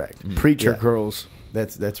 Correct. Preacher curls.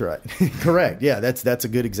 That's right. Correct. Yeah, that's a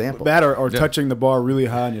good example. That or touching the bar really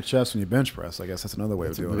high on your chest when you bench press. I guess that's another way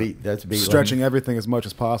of doing it. That's stretching everything as much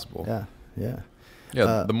as possible. Yeah.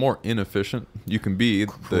 Yeah, the more inefficient you can be,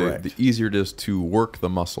 the easier it is to work the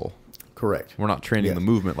muscle. Correct. We're not training the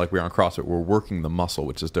movement like we are on CrossFit. We're working the muscle,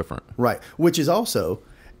 which is different. Right. Which is also,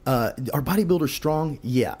 are bodybuilders strong?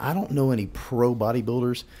 Yeah. I don't know any pro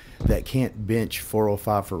bodybuilders that can't bench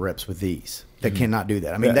 405 for reps with ease. That cannot do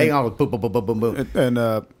that. I mean, they all boom, boom, boom, boom, boom, boom. And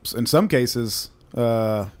in some cases,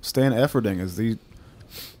 Stan Efferding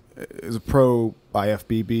is a pro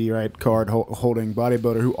IFBB, right, card holding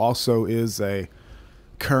bodybuilder who also is a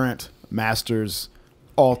current Masters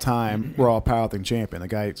all-time raw powerlifting champion. The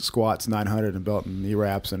guy squats 900 and belt and knee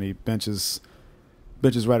wraps, and he benches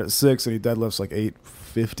right at 6, and he deadlifts like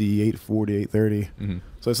 850, 840, 830. Mm-hmm.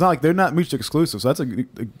 So it's not like they're not mutually exclusive. So that's a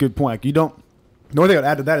good point. Like, you don't. The only thing I'd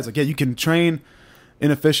add to that is, like, yeah, you can train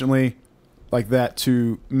inefficiently like that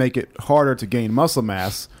to make it harder to gain muscle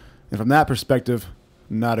mass, and from that perspective,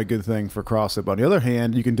 not a good thing for CrossFit. But on the other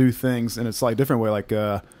hand, you can do things in a slightly different way, like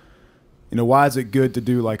why is it good to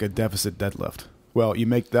do like a deficit deadlift? Well, you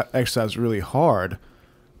make that exercise really hard,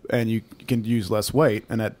 and you can use less weight,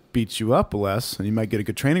 and that beats you up less, and you might get a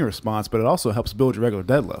good training response, but it also helps build your regular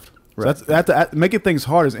deadlift. Right. So that's making things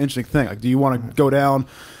hard is an interesting thing. Like, do you want to go down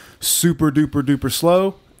super duper duper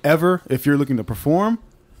slow ever if you're looking to perform?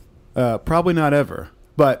 Probably not ever.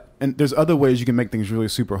 And there's other ways you can make things really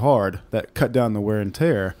super hard that cut down the wear and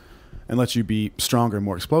tear and let you be stronger and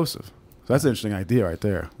more explosive. So that's an interesting idea right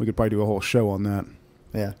there. We could probably do a whole show on that.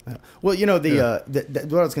 Yeah. Well, what I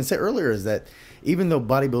was going to say earlier is that even though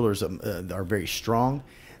bodybuilders are very strong,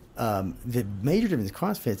 the major difference in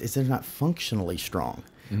CrossFit is they're not functionally strong.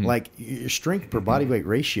 Mm-hmm. Like, your strength per body weight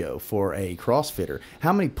ratio for a CrossFitter,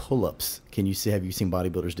 how many pull-ups have you seen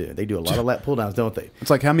bodybuilders do? They do a lot of lat pull-downs, don't they? It's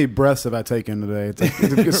like, how many breaths have I taken today?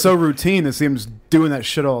 It's so routine, it seems doing that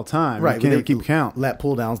shit all the time. Right. You can't keep count. Lat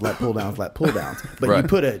pull-downs, lat pull-downs, lat pull-downs. But you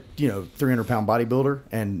put a 300-pound bodybuilder,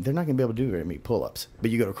 and they're not going to be able to do very many pull-ups.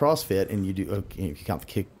 But you go to CrossFit, and you do, if you count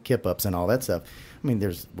the kip-ups and all that stuff, I mean,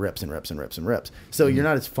 there's reps and reps and reps and reps. So you're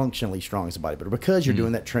not as functionally strong as a bodybuilder because you're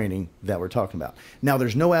doing that training that we're talking about. Now,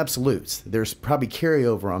 there's no absolutes. There's probably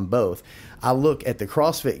carryover on both. I look at the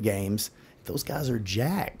CrossFit games, those guys are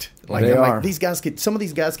jacked. They are. Some of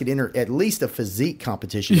these guys could enter at least a physique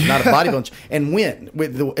competition, not a bodybuilding, and win.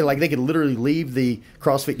 They could literally leave the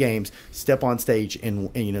CrossFit Games, step on stage,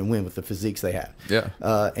 and win with the physiques they have. Yeah.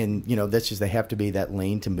 And that's just, they have to be that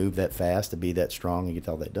lean to move that fast, to be that strong, and get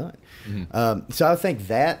all that done. Mm-hmm. So I think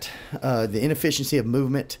that the inefficiency of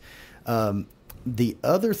movement. The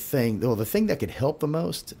other thing, the thing that could help the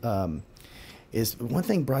most. Is one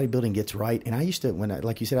thing bodybuilding gets right, and I used to,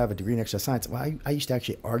 like you said, I have a degree in exercise science. Well, I used to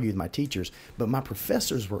actually argue with my teachers, but my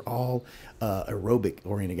professors were all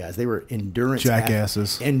aerobic-oriented guys. They were endurance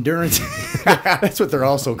jackasses. Endurance. That's what they're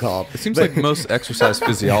also called. It seems like most exercise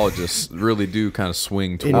physiologists really do kind of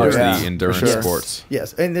swing towards the endurance sports.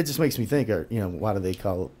 Yes, and it just makes me think, why do they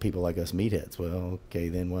call people like us meatheads? Well, okay,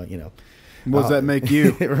 then what, What does that make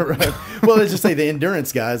you? Right. Well, let's just say the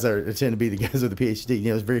endurance guys tend to be the guys with the PhD.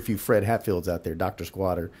 There's very few Fred Hatfields out there, Dr.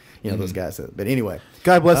 Squatter, those guys. But anyway,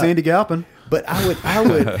 God bless Andy Galpin. But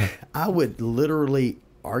I would literally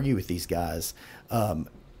argue with these guys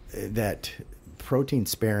that protein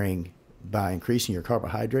sparing by increasing your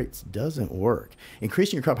carbohydrates doesn't work.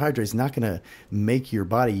 Increasing your carbohydrates is not going to make your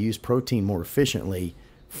body use protein more efficiently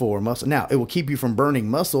for muscle. Now, it will keep you from burning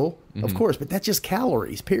muscle, of course, but that's just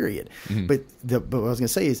calories, period. But what I was going to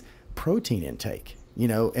say is protein intake,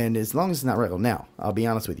 and as long as it's not regular. Now, I'll be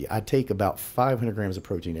honest with you. I take about 500 grams of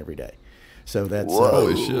protein every day. So that's...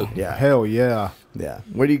 Holy shit. Yeah. Hell yeah. Yeah.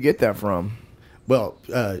 Where do you get that from? Well,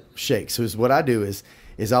 shakes. So what I do is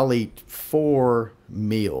I'll eat 4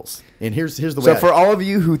 meals. And here's the way. So for all of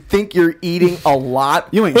you who think you're eating a lot,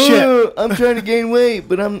 you ain't shit. I'm trying to gain weight,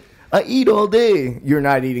 but I eat all day. You're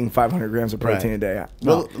not eating 500 grams of protein a day.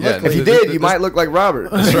 Well, if you did, you might look like Robert.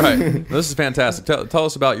 That's right. This is fantastic. Tell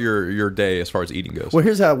us about your day as far as eating goes. Well,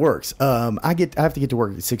 here's how it works. I have to get to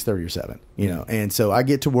work at 6:30 or 7. And so I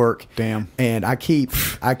get to work. Damn. And I keep.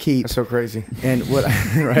 That's so crazy. And what?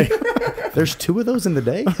 Right. There's 2 of those in the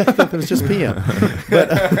day. I thought it was just PM.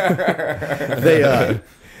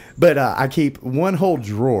 But I keep one whole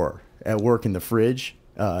drawer at work in the fridge.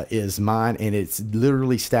 Is mine, and it's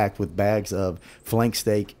literally stacked with bags of flank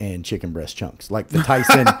steak and chicken breast chunks, like the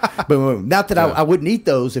Tyson. Boom. Not that I wouldn't eat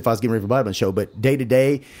those if I was getting ready for a bodybuilding show, but day to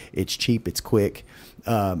day, it's cheap, it's quick,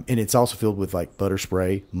 and it's also filled with like butter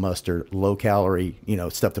spray, mustard, low calorie,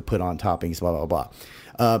 stuff to put on toppings, blah blah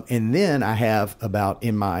blah. And then I have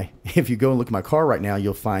if you go and look at my car right now,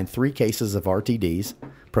 you'll find 3 cases of RTDs,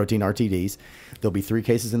 protein RTDs. There'll be 3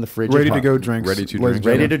 cases in the fridge. Ready to go drinks. Ready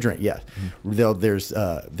to drink, yeah. There'll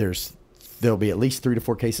be at least 3 to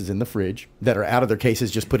 4 cases in the fridge that are out of their cases,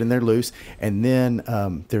 just put in there loose. And then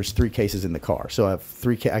there's 3 cases in the car. So I have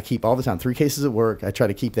I keep all the time 3 cases at work. I try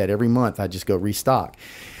to keep that every month. I just go restock.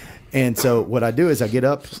 And so what I do is I get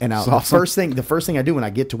up and the first thing I do when I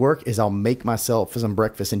get to work is I'll make myself some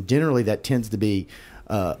breakfast, and generally that tends to be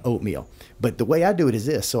oatmeal. But the way I do it is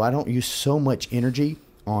this: so I don't use so much energy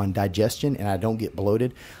on digestion and I don't get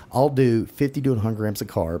bloated. I'll do 50 to 100 grams of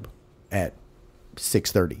carb at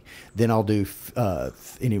 6:30. Then I'll do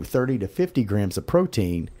 30 to 50 grams of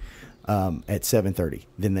protein at 7:30.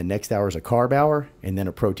 Then the next hour is a carb hour and then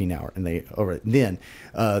a protein hour. And then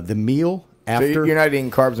the meal after. So you're not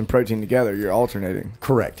eating carbs and protein together. You're alternating.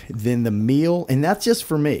 Correct. Then the meal, and that's just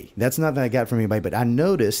for me. That's not that I got from anybody, but I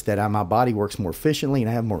noticed that my body works more efficiently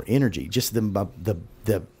and I have more energy. Just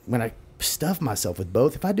when I stuff myself with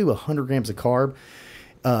both. If I do 100 grams of carb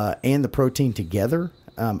and the protein together,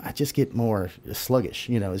 I just get more sluggish.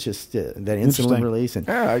 It's just that insulin release. And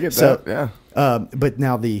I get that. Yeah. But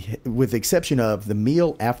now with the exception of the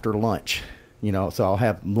meal after lunch, so I'll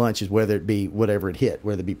have lunches, whether it be whatever it hit,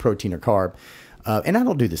 whether it be protein or carb. And I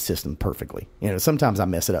don't do the system perfectly. Sometimes I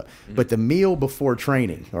mess it up. But the meal before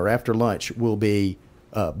training or after lunch will be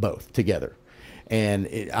both together.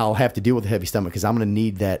 And I'll have to deal with a heavy stomach because I'm going to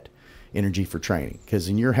need that energy for training, because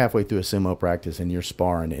when you're halfway through a sumo practice and you're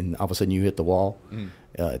sparring and all of a sudden you hit the wall,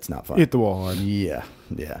 it's not fun. Hit the wall hard. Yeah.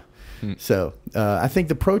 So I think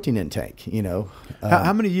the protein intake,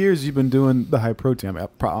 how many years you been doing the high protein?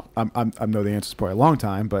 I know the answer is probably a long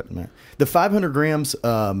time, but the 500 grams,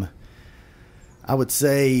 I would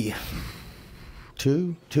say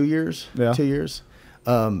 2 years. Yeah. 2 years.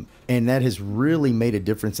 And that has really made a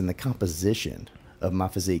difference in the composition of my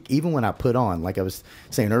physique. Even when I put on, like I was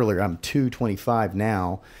saying earlier, I'm 225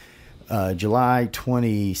 now. July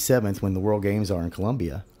 27th, when the World Games are in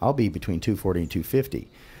Colombia, I'll be between 240 and 250.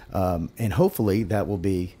 And hopefully that will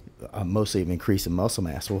be mostly of increasing muscle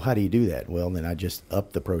mass. Well, how do you do that? Well, then I just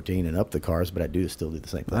up the protein and up the carbs, but I still do the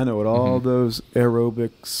same thing. I know what all those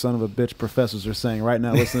aerobic son of a bitch professors are saying right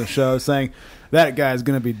now. Listening to the show, saying that guy's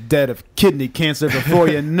going to be dead of kidney cancer before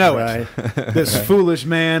you know it. This foolish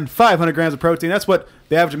man, 500 grams of protein. That's what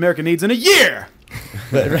the average American needs in a year.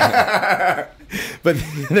 But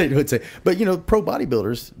they would say, but pro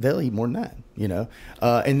bodybuilders, they'll eat more than that,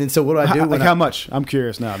 And then so what do I do? How much? I'm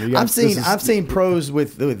curious now. I've seen pros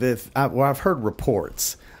with I've heard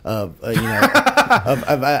reports of reportedly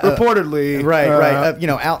right.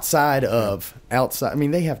 Outside. I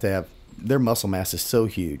mean, they have to have. Their muscle mass is so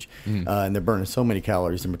huge, and they're burning so many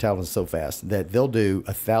calories. Their metabolism is so fast that they'll do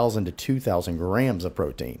 1,000 to 2,000 grams of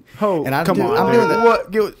protein. Oh, and I'm come on! I'm doing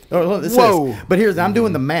that. Whoa! But I'm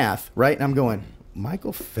doing the math, right? And I'm going,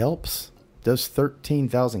 Michael Phelps does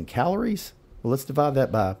 13,000 calories. Well, let's divide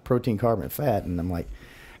that by protein, carb, and fat, and I'm like,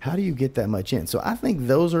 how do you get that much in? So I think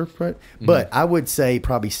those are, but I would say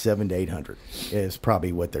probably 700 to 800 is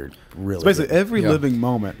probably what they're really. So basically, every living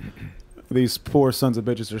moment. These poor sons of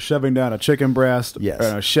bitches are shoving down a chicken breast and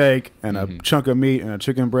a shake and a chunk of meat and a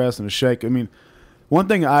chicken breast and a shake. I mean, one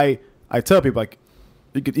thing I tell people, like,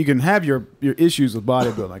 you can have your issues with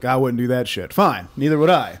bodybuilding. Like, I wouldn't do that shit. Fine. Neither would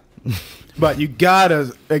I. But you got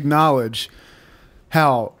to acknowledge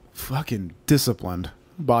how fucking disciplined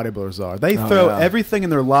bodybuilders are. They throw everything in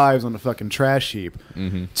their lives on the fucking trash heap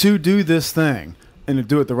to do this thing and to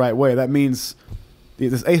do it the right way. That means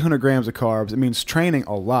there's 800 grams of carbs. It means training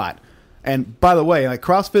a lot. And by the way, like,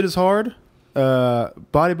 CrossFit is hard. Bodybuilding,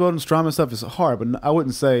 strongman stuff is hard, but I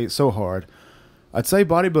wouldn't say so hard. I'd say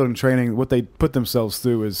bodybuilding training, what they put themselves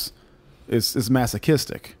through is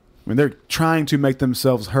masochistic. I mean, they're trying to make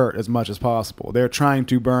themselves hurt as much as possible. They're trying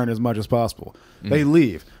to burn as much as possible. They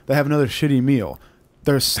leave. They have another shitty meal.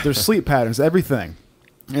 Their sleep patterns, everything.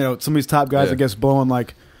 Some of these top guys, I guess, blowing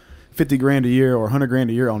like 50 grand a year or 100 grand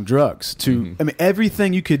a year on drugs to, I mean,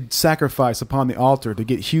 everything you could sacrifice upon the altar to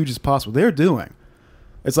get huge as possible, they're doing.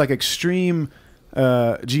 It's like extreme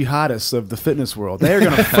jihadists of the fitness world. They're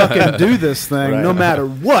going to fucking do this thing no matter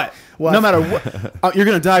what. No matter what. You're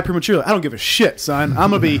going to die prematurely. I don't give a shit, son.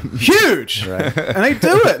 I'm going to be huge. And they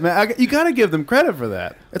do it, man. You got to give them credit for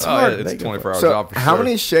that. It's hard. It's a 24-hour so job for how sure.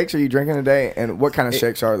 many shakes are you drinking a day, and what kind of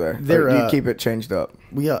shakes are there? Do you keep it changed up?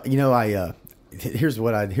 Here's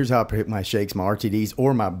how I put my shakes, my RTDs,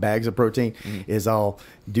 or my bags of protein. Is I'll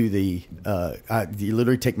do you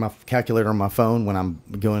literally take my calculator on my phone when I'm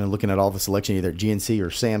going and looking at all the selection, either GNC or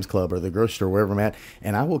Sam's Club or the grocery store, wherever I'm at,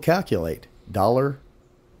 and I will calculate $1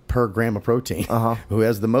 per gram of protein. Who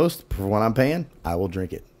has the most for what I'm paying, I will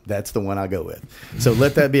drink it. That's the one I go with. So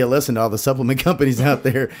let that be a lesson to all the supplement companies out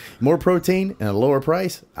there. More protein and a lower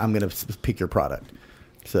price, I'm going to pick your product.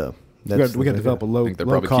 So we got to develop a low. I think they're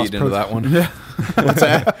low probably cost keyed into that one. What's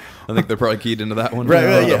that? I think they're probably keyed into that one.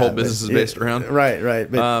 Right, the whole business is based around.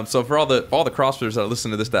 Right. But, so for all the CrossFitters that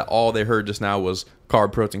listen to this, that all they heard just now was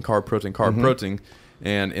carb, protein, protein.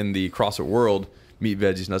 And in the CrossFit world, meat,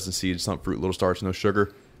 veggies, nuts and seeds, some fruit, little starch, no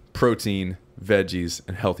sugar. Protein, veggies,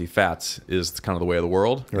 and healthy fats is kind of the way of the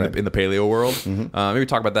world in the paleo world. Maybe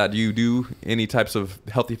talk about that. Do you do any types of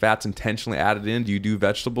healthy fats intentionally added in? Do you do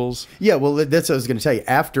vegetables? Yeah, well, that's what I was going to tell you.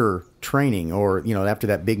 After training, or after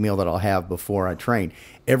that big meal that I'll have before I train,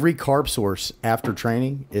 every carb source after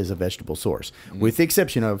training is a vegetable source, with the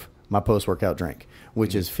exception of my post-workout drink,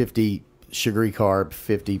 which is 50 sugary carb,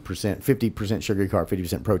 50% sugary carb,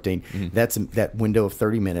 50% protein. That's that window of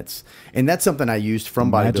 30 minutes. And that's something I used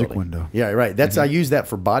from bodybuilding. Magic window. Yeah, right. That's I use that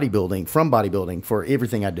for bodybuilding for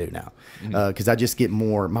everything I do now. Because I just get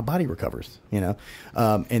more, my body recovers, and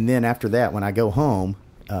then after that, when I go home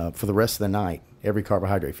for the rest of the night, every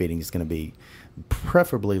carbohydrate feeding is going to be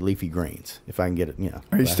preferably leafy greens if I can get it.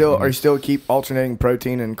 Are you still keep alternating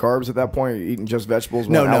protein and carbs at that point? Or are you eating just vegetables?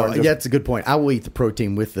 No. That's a good point. I will eat the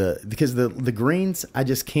protein with because the greens, I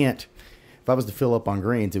just can't. If I was to fill up on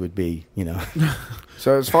greens, it would be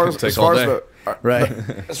So as far as the right,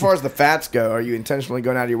 as far as the fats go, are you intentionally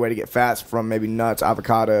going out of your way to get fats from maybe nuts,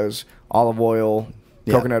 avocados, olive oil?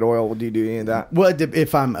 Coconut oil? Do you do any of that? Well,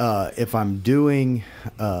 if I'm doing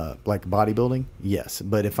like bodybuilding, yes.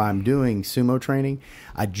 But if I'm doing sumo training,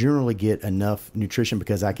 I generally get enough nutrition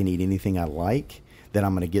because I can eat anything I like. That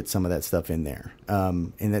I'm going to get some of that stuff in there.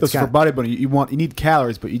 And that's for bodybuilding. You need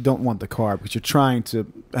calories, but you don't want the carb because you're trying to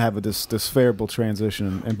have this favorable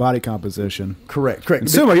transition in body composition. Correct. In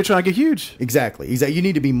sumo, you're trying to get huge. Exactly. You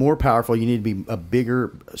need to be more powerful. You need to be a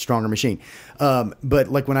bigger, stronger machine. But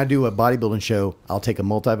like when I do a bodybuilding show, I'll take a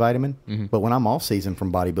multivitamin. But when I'm off season from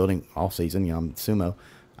bodybuilding, I'm sumo,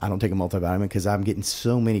 I don't take a multivitamin because I'm getting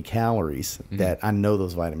so many calories that I know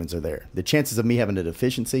those vitamins are there. The chances of me having a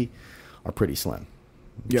deficiency are pretty slim.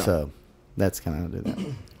 Yeah. So that's kind of how I do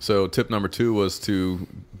that. So tip number 2 was to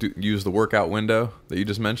use the workout window that you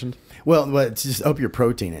just mentioned. Well, it's just up your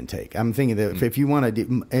protein intake. I'm thinking that if you want to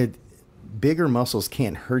do bigger muscles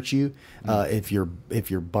can't hurt you if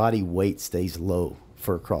your body weight stays low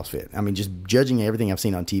for CrossFit. I mean, just judging everything I've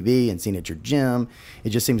seen on TV and seen at your gym, it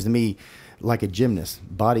just seems to me like a gymnast,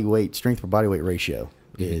 body weight, strength per body weight ratio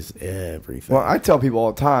is everything. Well, I tell people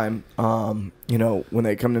all the time, when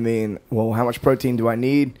they come to me and, well, how much protein do I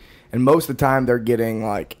need? And most of the time they're getting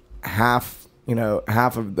like half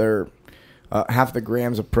of their half the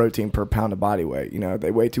grams of protein per pound of body weight.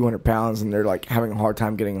 They weigh 200 pounds and they're like having a hard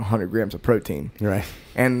time getting 100 grams of protein. Right.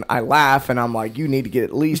 And I laugh and I'm like, you need to get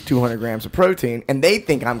at least 200 grams of protein. And they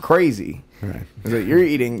think I'm crazy. Right. So you're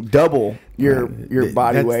eating double your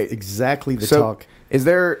body That's weight. exactly the So talk. was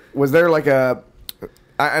there like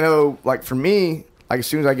I know, like for me, like as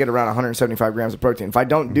soon as I get around 175 grams of protein, if I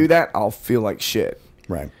don't do that, I'll feel like shit.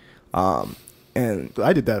 Right. And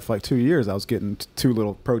I did that for like 2 years. I was getting too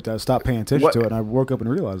little protein. I stopped paying attention to it, and I woke up and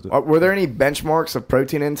realized it. were there any benchmarks of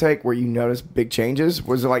protein intake where you noticed big changes?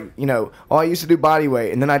 Was it like, I used to do body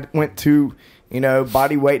weight, and then I went to,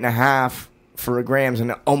 body weight and a half for grams,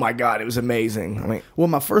 and oh my God, it was amazing. I mean, Well,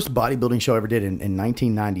 my first bodybuilding show I ever did in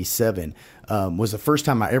 1997 was the first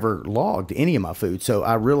time I ever logged any of my food. So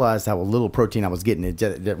I realized how little protein I was getting.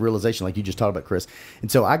 That realization, like you just talked about, Chris. And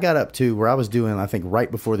so I got up to where I was doing, I think,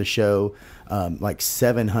 right before the show, like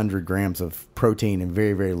 700 grams of protein and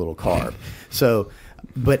very, very little carb. So,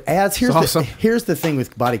 but here's the thing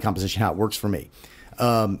with body composition, how it works for me.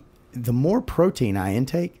 The more protein I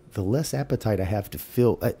intake, the less appetite I have to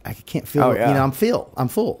feel. I can't feel. Oh, yeah. I'm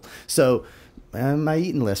full. So am I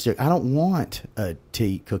eating less? I don't want to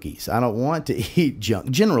eat cookies. I don't want to eat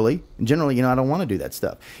junk. Generally, I don't want to do that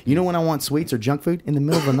stuff. When I want sweets or junk food? In the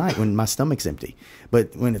middle of the night when my stomach's empty.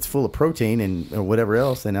 But when it's full of protein or whatever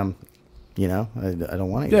else, then I'm, I don't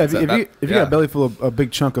want to eat. Yeah, if you got a belly full of a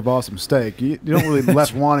big chunk of awesome steak, you don't really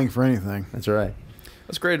left wanting for anything. That's right.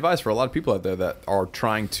 That's great advice for a lot of people out there that are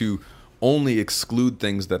trying to only exclude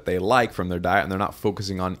things that they like from their diet, and they're not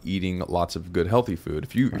focusing on eating lots of good healthy food.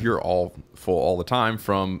 If you're all full all the time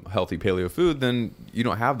from healthy paleo food, then you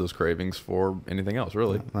don't have those cravings for anything else,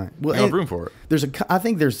 really. Right. Well, you don't have room for it. I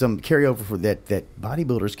think there's some carryover for that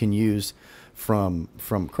bodybuilders can use from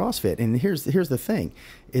CrossFit. And here's the thing,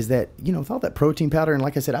 is that with all that protein powder, and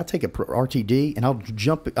like I said, I take a RTD and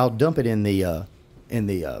I'll dump it in the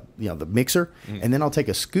the mixer, and then I'll take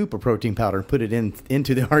a scoop of protein powder and put it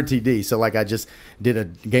into the RTD. So like I just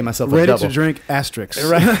gave myself a ready double. to drink asterisks.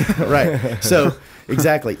 Right. So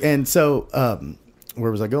exactly. And so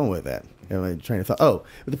where was I going with that? Train of thought. Oh,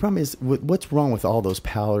 but the problem is, what's wrong with all those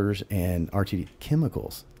powders and RTD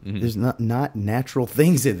chemicals? There's not natural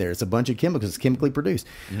things in there. It's a bunch of chemicals. It's chemically produced.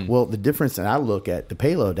 Well, the difference that I look at the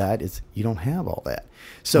paleo diet is you don't have all that.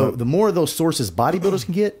 So the more of those sources bodybuilders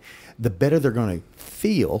can get, the better they're going to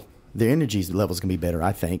feel. Their energy levels can be better,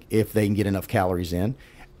 I think, if they can get enough calories in.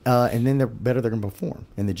 And then they're going to perform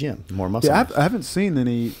in the gym. More muscle. Yeah, I haven't seen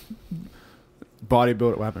any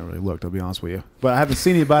bodybuilder. Well, I haven't really looked, I'll be honest with you. But I haven't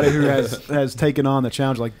seen anybody who has taken on the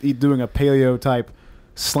challenge, like doing a paleo type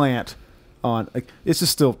slant on. It's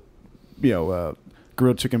just still,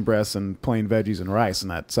 grilled chicken breasts and plain veggies and rice on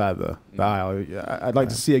that side of the aisle. I'd like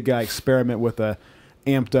to see a guy experiment with a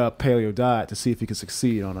amped up paleo diet to see if he can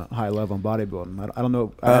succeed on a high level in bodybuilding. I don't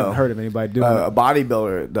know. I haven't heard of anybody doing it. A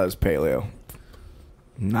bodybuilder does paleo.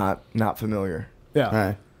 Not familiar. Yeah. All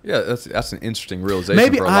right. Yeah, that's an interesting realization.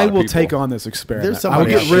 Maybe for a lot I of will people. take on this experiment. There's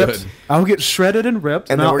somebody I will get I ripped. should. I will get shredded and ripped,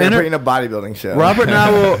 And then I'll we're going to enter- bring in a bodybuilding show. Robert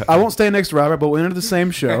and I won't stay next to Robert, but we'll enter the same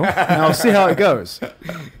show, and I'll see how it goes.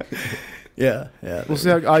 Yeah. We'll see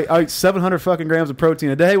how I eat 700 fucking grams of protein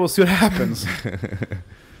a day. We'll see what happens.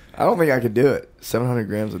 I don't think I could do it. 700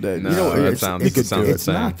 grams a day. No, that sounds insane. It's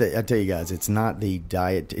not the. I tell you guys, it's not the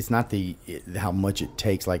diet. It's not how much it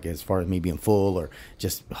takes. Like as far as me being full or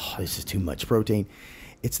just this is too much protein.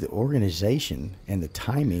 It's the organization and the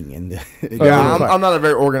timing and the. Yeah, I'm not a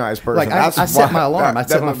very organized person. Like I set my alarm. I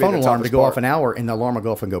set my would be phone the alarm to toughest go part. off an hour, and the alarm will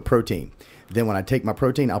go off and go protein. Then when I take my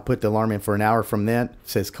protein, I'll put the alarm in for an hour from then. It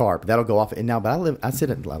says carb. That'll go off. And now, but I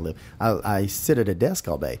sit at a desk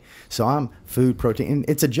all day, so I'm food, protein. And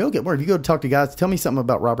it's a joke at work. If you go to talk to guys, tell me something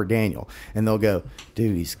about Robert Daniel, and they'll go,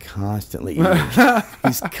 "Dude, he's constantly eating.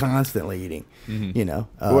 He's constantly eating."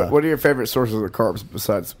 What are your favorite sources of carbs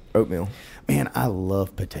besides oatmeal? Man, I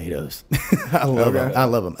love potatoes. I love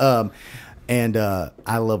them. And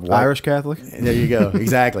I love white. Irish Catholic. There you go.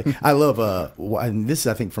 Exactly. I love and this is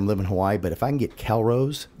I think from living in Hawaii, but if I can get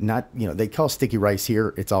calrose, not they call sticky rice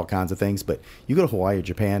here, it's all kinds of things, but you go to Hawaii or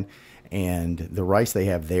Japan and the rice they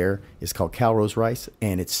have there is called calrose rice,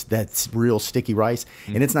 and that's real sticky rice,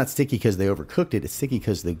 and it's not sticky because they overcooked it. It's sticky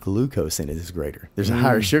because the glucose in it is greater. There's a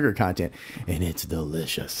higher sugar content, and it's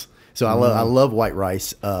delicious. So I love white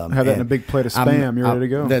rice. Have that in a big plate of Spam. You're ready to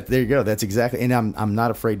go. There you go. That's exactly. And I'm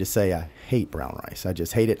not afraid to say I hate brown rice. I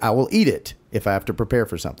just hate it. I will eat it if I have to prepare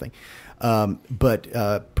for something.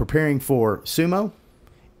 But preparing for sumo,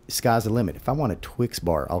 sky's the limit. If I want a Twix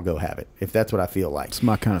bar, I'll go have it. If that's what I feel like. It's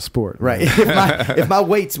my kind of sport. Right. If my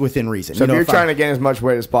weight's within reason. So if you're trying to gain as much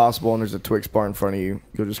weight as possible and there's a Twix bar in front of you,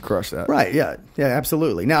 you'll just crush that. Right. Yeah. Yeah,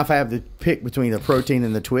 absolutely. Now, if I have to pick between the protein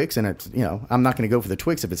and the Twix, and it's, I'm not going to go for the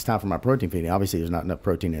Twix if it's time for my protein feeding. Obviously, there's not enough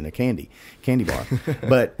protein in a candy bar.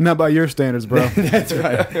 But not by your standards, bro. That's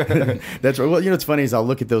right. That's right. Well, what's funny is I'll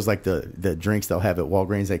look at those, like the drinks they'll have at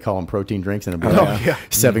Walgreens. They call them protein drinks, and it'll be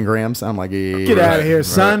 7 grams. I'm like, get out of here,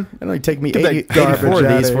 son. It only take me Get that garbage 84 of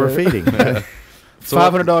out these of for here. feeding. So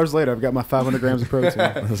 $500 later, I've got my 500 grams of protein.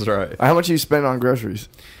 That's right. How much do you spend on groceries?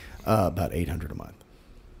 About $800 a month.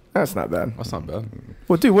 That's not bad. That's not bad.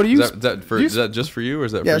 Well, dude, what do you? Is that just for you, or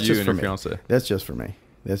is that Yeah, for it's you just and for your me. fiance? That's just for me.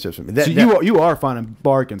 So you are finding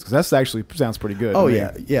bargains, because that's actually sounds pretty good. Oh, to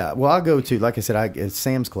me. yeah. Well, I'll go to, like I said,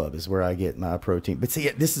 Sam's Club is where I get my protein. But see,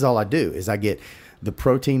 this is all I do is I get the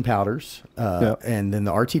protein powders and then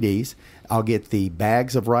the RTDs. I'll get the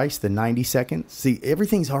bags of rice, the 90 seconds. See,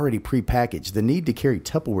 everything's already prepackaged. The need to carry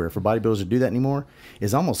Tupperware for bodybuilders to do that anymore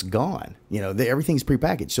is almost gone. Everything's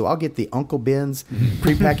prepackaged. So I'll get the Uncle Ben's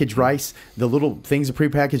prepackaged rice, the little things of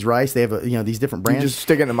prepackaged rice. They have these different brands. You just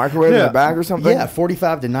stick it in the microwave in a bag or something? Yeah,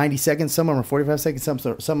 45 to 90 seconds. Some are 45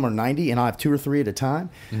 seconds, some are 90, and I'll have 2 or 3 at a time.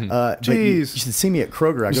 But you should see me at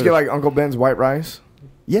Kroger. You just get like Uncle Ben's white rice?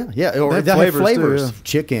 Yeah. Or They have flavors too,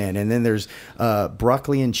 chicken, and then there's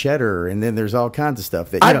broccoli and cheddar, and then there's all kinds of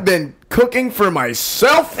stuff. That, I've been cooking for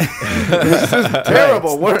myself. This is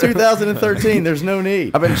terrible. What 2013? There's no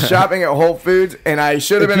need. I've been shopping at Whole Foods, and I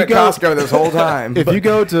should have been at Costco this whole time. If you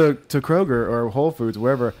go to Kroger or Whole Foods,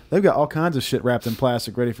 wherever, they've got all kinds of shit wrapped in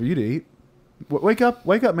plastic ready for you to eat. Wake up,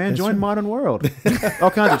 man! That's Join right. modern world.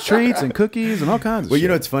 All kinds of treats and cookies and all kinds of. Well,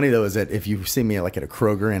 shit. what's funny though is that if you see me like at a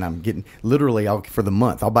Kroger and I'm getting literally for the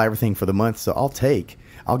month, I'll buy everything for the month. So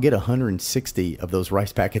I'll get 160 of those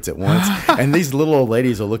rice packets at once, and these little old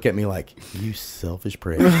ladies will look at me like, "You selfish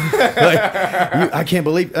prick!" I can't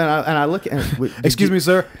believe. And I look at. Excuse me,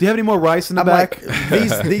 sir. Do you have any more rice in the back?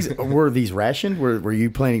 Like, these were these rationed? Were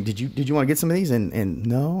you planning? Did you want to get some of these? And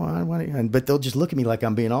no, I want. But they'll just look at me like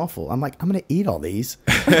I'm being awful. I'm like, I'm going to eat all these.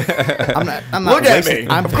 I'm not. Look at me.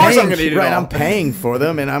 Of course I'm going to eat it all. I'm paying for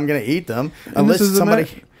them, and I'm going to eat them And unless this is somebody.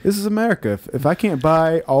 This is America. If I can't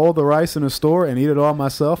buy all the rice in a store and eat it all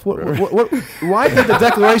myself, why did the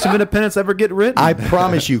Declaration of Independence ever get written? I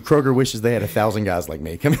promise you, Kroger wishes they had 1,000 guys like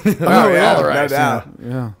me. Oh yeah, no doubt.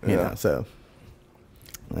 Yeah. So.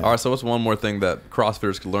 All right. So what's one more thing that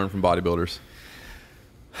CrossFitters could learn from bodybuilders?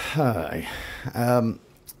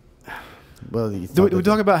 Well, we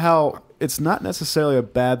talk about how it's not necessarily a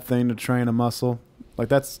bad thing to train a muscle. Like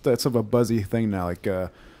that's sort of a buzzy thing now. Like,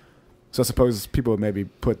 so I suppose people would maybe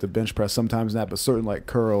put the bench press sometimes in that, but certain like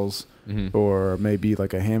curls or maybe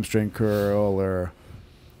like a hamstring curl or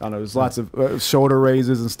I don't know. There's lots of shoulder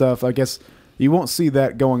raises and stuff. I guess you won't see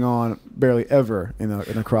that going on barely ever in a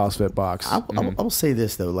CrossFit box. I will say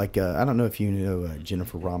this though, like I don't know if you know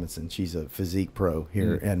Jennifer Robinson. She's a physique pro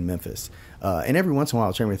here in Memphis, and every once in a while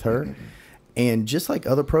I'll train with her. And just like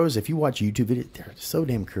other pros, if you watch YouTube videos, they're so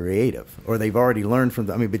damn creative, or they've already learned from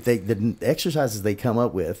them. I mean, but the exercises they come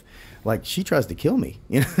up with, like she tries to kill me,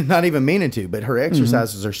 not even meaning to, but her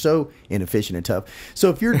exercises are so inefficient and tough. So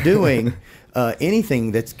if you're doing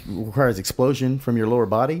anything that requires explosion from your lower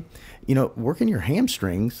body, working your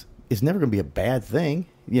hamstrings is never going to be a bad thing.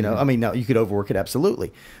 I mean, now you could overwork it,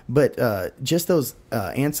 absolutely, but just those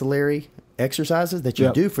ancillary exercises that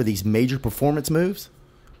you do for these major performance moves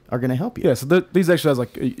are going to help you. Yeah, so these exercises,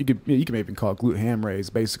 like you can even call it glute ham raise,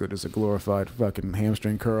 basically just a glorified fucking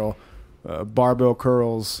hamstring curl, barbell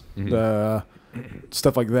curls,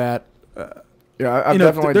 stuff like that. I've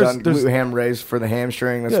definitely done glute ham raise for the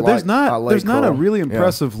hamstring. That's there's not a really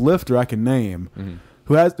impressive lifter I can name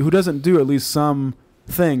who doesn't do at least some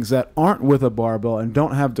things that aren't with a barbell and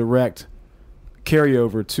don't have direct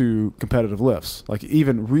carryover to competitive lifts. Like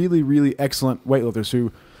even really, really excellent weightlifters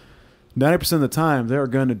who 90% of the time they're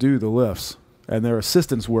going to do the lifts, and their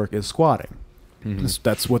assistance work is squatting.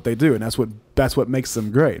 That's what they do, and that's what makes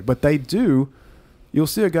them great. But they do you'll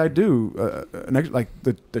see a guy do like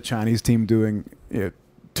the Chinese team doing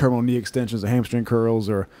terminal knee extensions, or hamstring curls,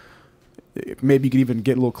 or maybe you could even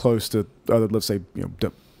get a little close to other, let's say,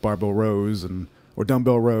 barbell rows or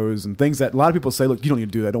dumbbell rows and things that a lot of people say, look, you don't need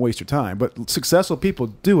to do that. Don't waste your time. But successful people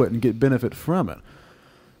do it and get benefit from it.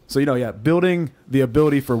 So, building the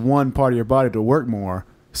ability for one part of your body to work more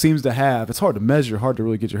seems to have, it's hard to measure, hard to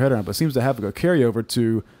really get your head around, but seems to have a carryover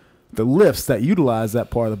to the lifts that utilize that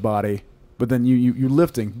part of the body, but then you're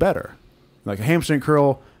lifting better. Like a hamstring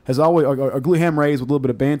curl has always, a glute ham raise with a little bit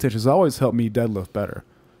of band tension has always helped me deadlift better.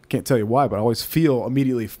 Can't tell you why, but I always feel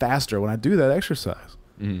immediately faster when I do that exercise.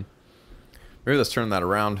 Mm-hmm. Maybe let's turn that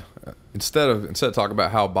around. Instead of talking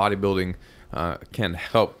about how bodybuilding can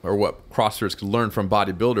help, or what CrossFitters can learn from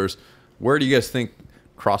bodybuilders, where do you guys think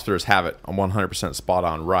CrossFitters have it 100% spot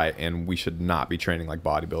on right, and we should not be training like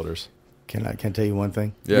bodybuilders? Can I tell you one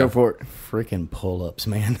thing? Yeah. Go for it. Freaking pull-ups,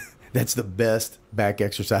 man. That's the best back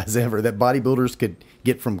exercise ever that bodybuilders could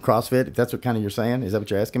get from CrossFit. If that's what kind of you're saying, is that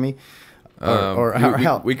what you're asking me?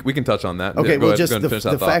 We can touch on that. Okay, Go well, ahead, just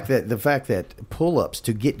the fact that pull-ups,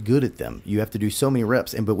 to get good at them, you have to do so many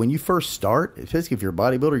reps. But when you first start, especially if you're a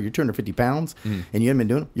bodybuilder, you're 250 pounds, and you haven't been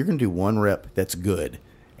doing them, you're going to do one rep that's good,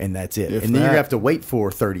 and that's it. And then you're going to have to wait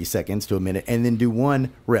for 30 seconds to a minute, and then do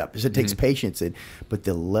one rep. So it takes patience. But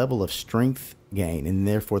the level of strength gain, and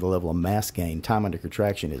therefore the level of mass gain, time under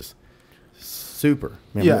contraction, is super.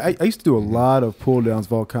 Man, yeah, I used to do a lot of pull downs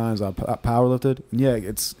of all kinds. I power lifted. And yeah,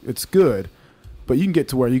 it's good, but you can get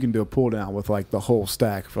to where you can do a pull down with like the whole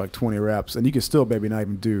stack for like 20 reps, and you can still maybe not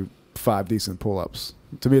even do 5 decent pull ups.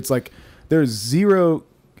 To me, it's like there's zero.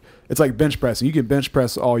 It's like bench pressing. You can bench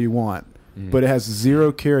press all you want, but it has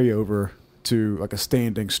zero carryover to like a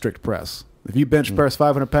standing strict press. If you bench press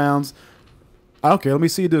 500 pounds, I don't care. Let me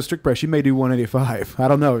see you do a strict press. You may do 185. I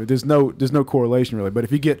don't know. There's no correlation really. But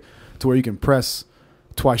if you get to where you can press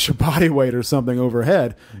twice your body weight or something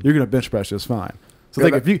overhead, you're going to bench press just fine. So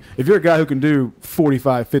like if you're a guy who can do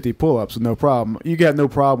 45, 50 pull-ups with no problem, you got no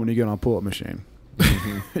problem when you get on a pull-up machine.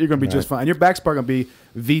 You're going to be just fine. And your back's probably going to be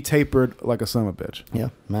V-tapered like a son of a bitch. Yeah,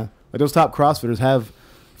 man. Like those top CrossFitters have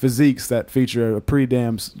physiques that feature a pretty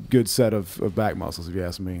damn good set of back muscles, if you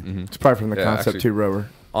ask me. It's probably from the concept actually, two rower.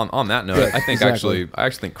 On that note, I think I actually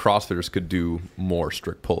think CrossFitters could do more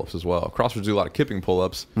strict pull-ups as well. CrossFitters do a lot of kipping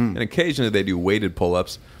pull-ups, and occasionally they do weighted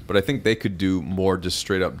pull-ups, but I think they could do more just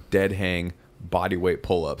straight up dead hang body weight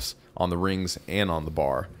pull-ups on the rings and on the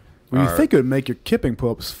bar. Well, you think it would make your kipping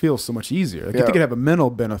pull-ups feel so much easier. Like, you think it'd have a mental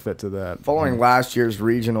benefit to that. Following last year's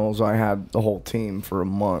regionals, I had the whole team for a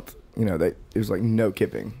month. It was like no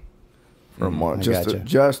kipping for a month,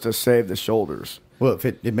 just to save the shoulders. Well, if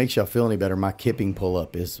it makes y'all feel any better, my kipping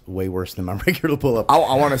pull-up is way worse than my regular pull-up. I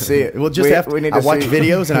want to see it. Well, I watch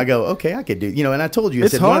videos and I go, okay, I could do, and I told you, I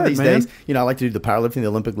said, one of these days, I like to do the powerlifting, the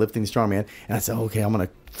Olympic lifting, the strongman, and I said, okay, I'm going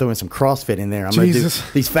to throw in some CrossFit in there. I'm going to do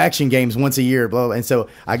these faction games once a year, blah, blah. And so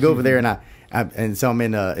I go over there and so I'm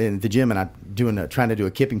in the gym and I'm trying to do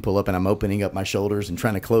a kipping pull-up, and I'm opening up my shoulders and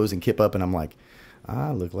trying to close and kip up, and I'm like,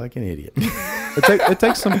 I look like an idiot. It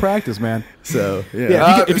takes some practice, man. So,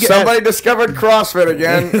 yeah. Somebody discovered CrossFit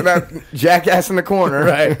again. That jackass in the corner.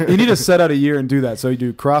 Right. You need to set out a year and do that. So you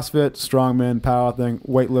do CrossFit, strongman, powerlifting,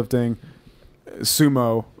 weightlifting,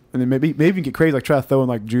 sumo, and then maybe you can get crazy, like try throwing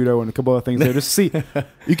like judo and a couple other things there. Just see.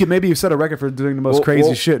 You can maybe set a record for doing the most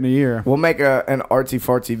crazy shit in a year. We'll make an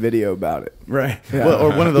artsy-fartsy video about it. Right. Yeah. Well,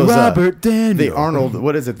 or one of those. Robert Daniel. The Arnold.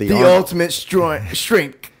 What is it? The ultimate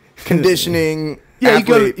strength conditioning. Yeah, you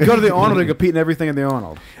go to the Arnold and compete in everything in the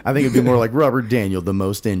Arnold. I think it'd be more like Robert Daniel, the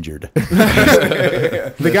most injured.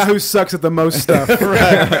 The guy who sucks at the most stuff.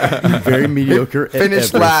 Right. Very mediocre at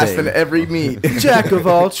Finished last in every meet. Jack of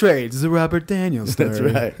all trades, the Robert Daniel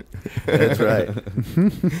story. That's right.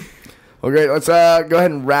 Well, great. Let's go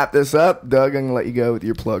ahead and wrap this up. Doug, I'm going to let you go with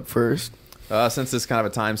your plug first. Since it's kind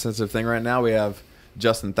of a time-sensitive thing right now, we have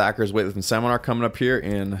Justin Thacker's weightlifting seminar coming up here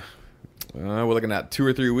in, we're looking at 2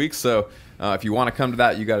 or 3 weeks. So if you want to come to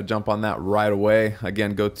that, you got to jump on that right away.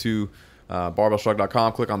 Again, go to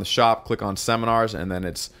barbellshrugged.com, click on the shop, click on seminars, and then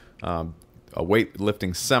it's a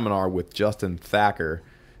weightlifting seminar with Justin Thacker.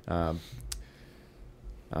 How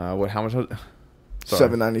much was it?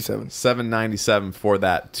 $797. $797 for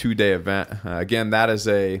that 2-day event. Again, that is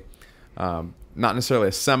not necessarily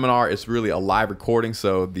a seminar. It's really a live recording.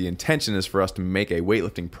 So the intention is for us to make a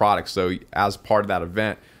weightlifting product. So as part of that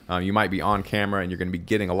event, you might be on camera and you're going to be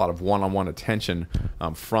getting a lot of one-on-one attention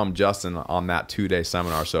from Justin on that 2-day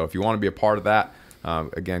seminar. So if you want to be a part of that,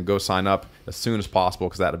 again, go sign up as soon as possible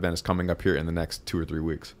because that event is coming up here in the next 2 or 3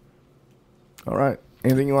 weeks. All right.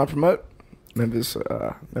 Anything you want to promote? Memphis,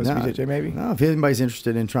 BJJ maybe. No, if anybody's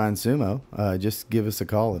interested in trying sumo, just give us a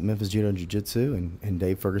call at Memphis Judo and Jiu-Jitsu, and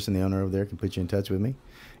Dave Ferguson, the owner over there, can put you in touch with me.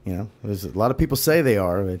 You know, there's a lot of people say they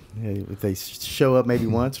are, but if they show up maybe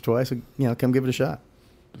once or twice, come give it a shot.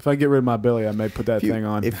 If I get rid of my belly, I may put that thing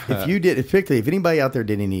on. If you did, particularly if anybody out there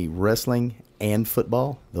did any wrestling and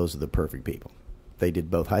football, those are the perfect people. They did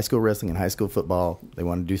both high school wrestling and high school football. They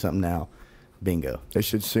want to do something now. Bingo. They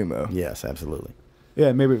should sumo. Yes, absolutely.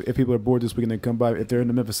 Yeah, maybe if people are bored this weekend, they come by. If they're in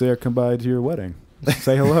the Memphis area, come by to your wedding.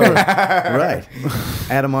 Say hello. Right.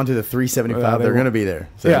 Add them onto the 375. They're going to be there.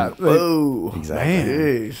 So, Yeah. Oh, exactly. Man.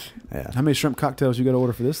 Jeez. Yeah. How many shrimp cocktails you got to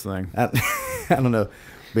order for this thing? I don't know.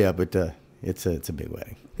 But yeah, but it's a big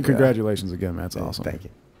wedding. Congratulations again, man. That's awesome. Thank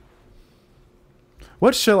you.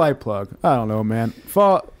 What shall I plug? I don't know, man.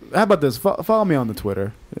 How about this? Follow me on the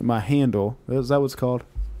Twitter. My handle. Is that what it's called?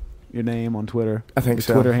 Your name on Twitter? I think Your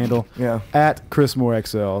so. Twitter handle? Yeah. At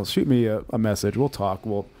ChrisMooreXL. Shoot me a message. We'll talk.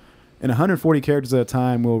 In 140 characters at a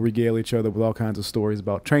time, we'll regale each other with all kinds of stories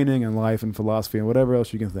about training and life and philosophy and whatever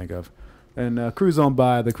else you can think of. And cruise on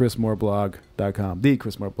by the ChrisMooreBlog.com. The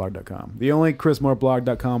ChrisMooreBlog.com. The only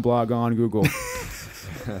ChrisMooreBlog.com blog on Google.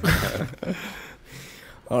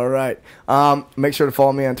 All right. Make sure to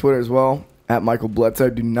follow me on Twitter as well, at Michael Bledsoe.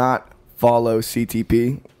 Do not follow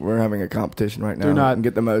CTP. We're having a competition right now. Do not. And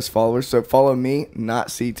get the most followers. So follow me, not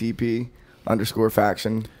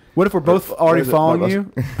CTP_faction. What if we're both already following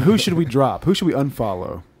you? you? Who should we drop? Who should we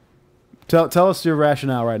unfollow? Tell us your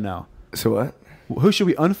rationale right now. So what? Who should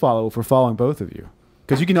we unfollow for following both of you?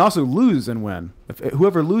 Because you can also lose and win.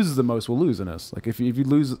 Whoever loses the most will lose in this. Like if you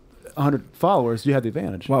lose 100 followers, you have the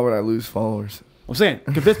advantage. Why would I lose followers? I'm saying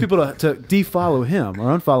convince people to defollow him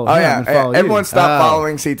or unfollow Oh, him yeah. and follow Everyone you. stop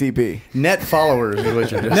following CTP. Net followers is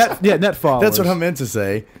what you're just Net followers. That's what I meant to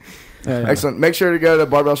say. Yeah. Excellent. Make sure to go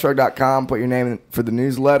to barbellshrugged.com, put your name in for the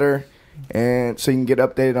newsletter, and so you can get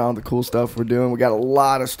updated on all the cool stuff we're doing. We got a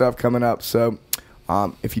lot of stuff coming up, so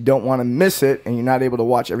if you don't want to miss it and you're not able to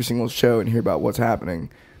watch every single show and hear about what's happening,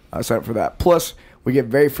 sign up for that. Plus, we get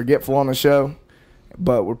very forgetful on the show,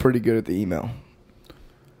 but we're pretty good at the email.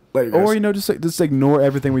 Later, guys. Or, just ignore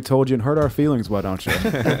everything we told you and hurt our feelings, why don't you?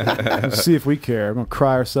 See if we care. We're going to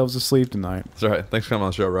cry ourselves to sleep tonight. That's all right. Thanks for coming on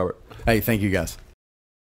the show, Robert. Hey, thank you guys.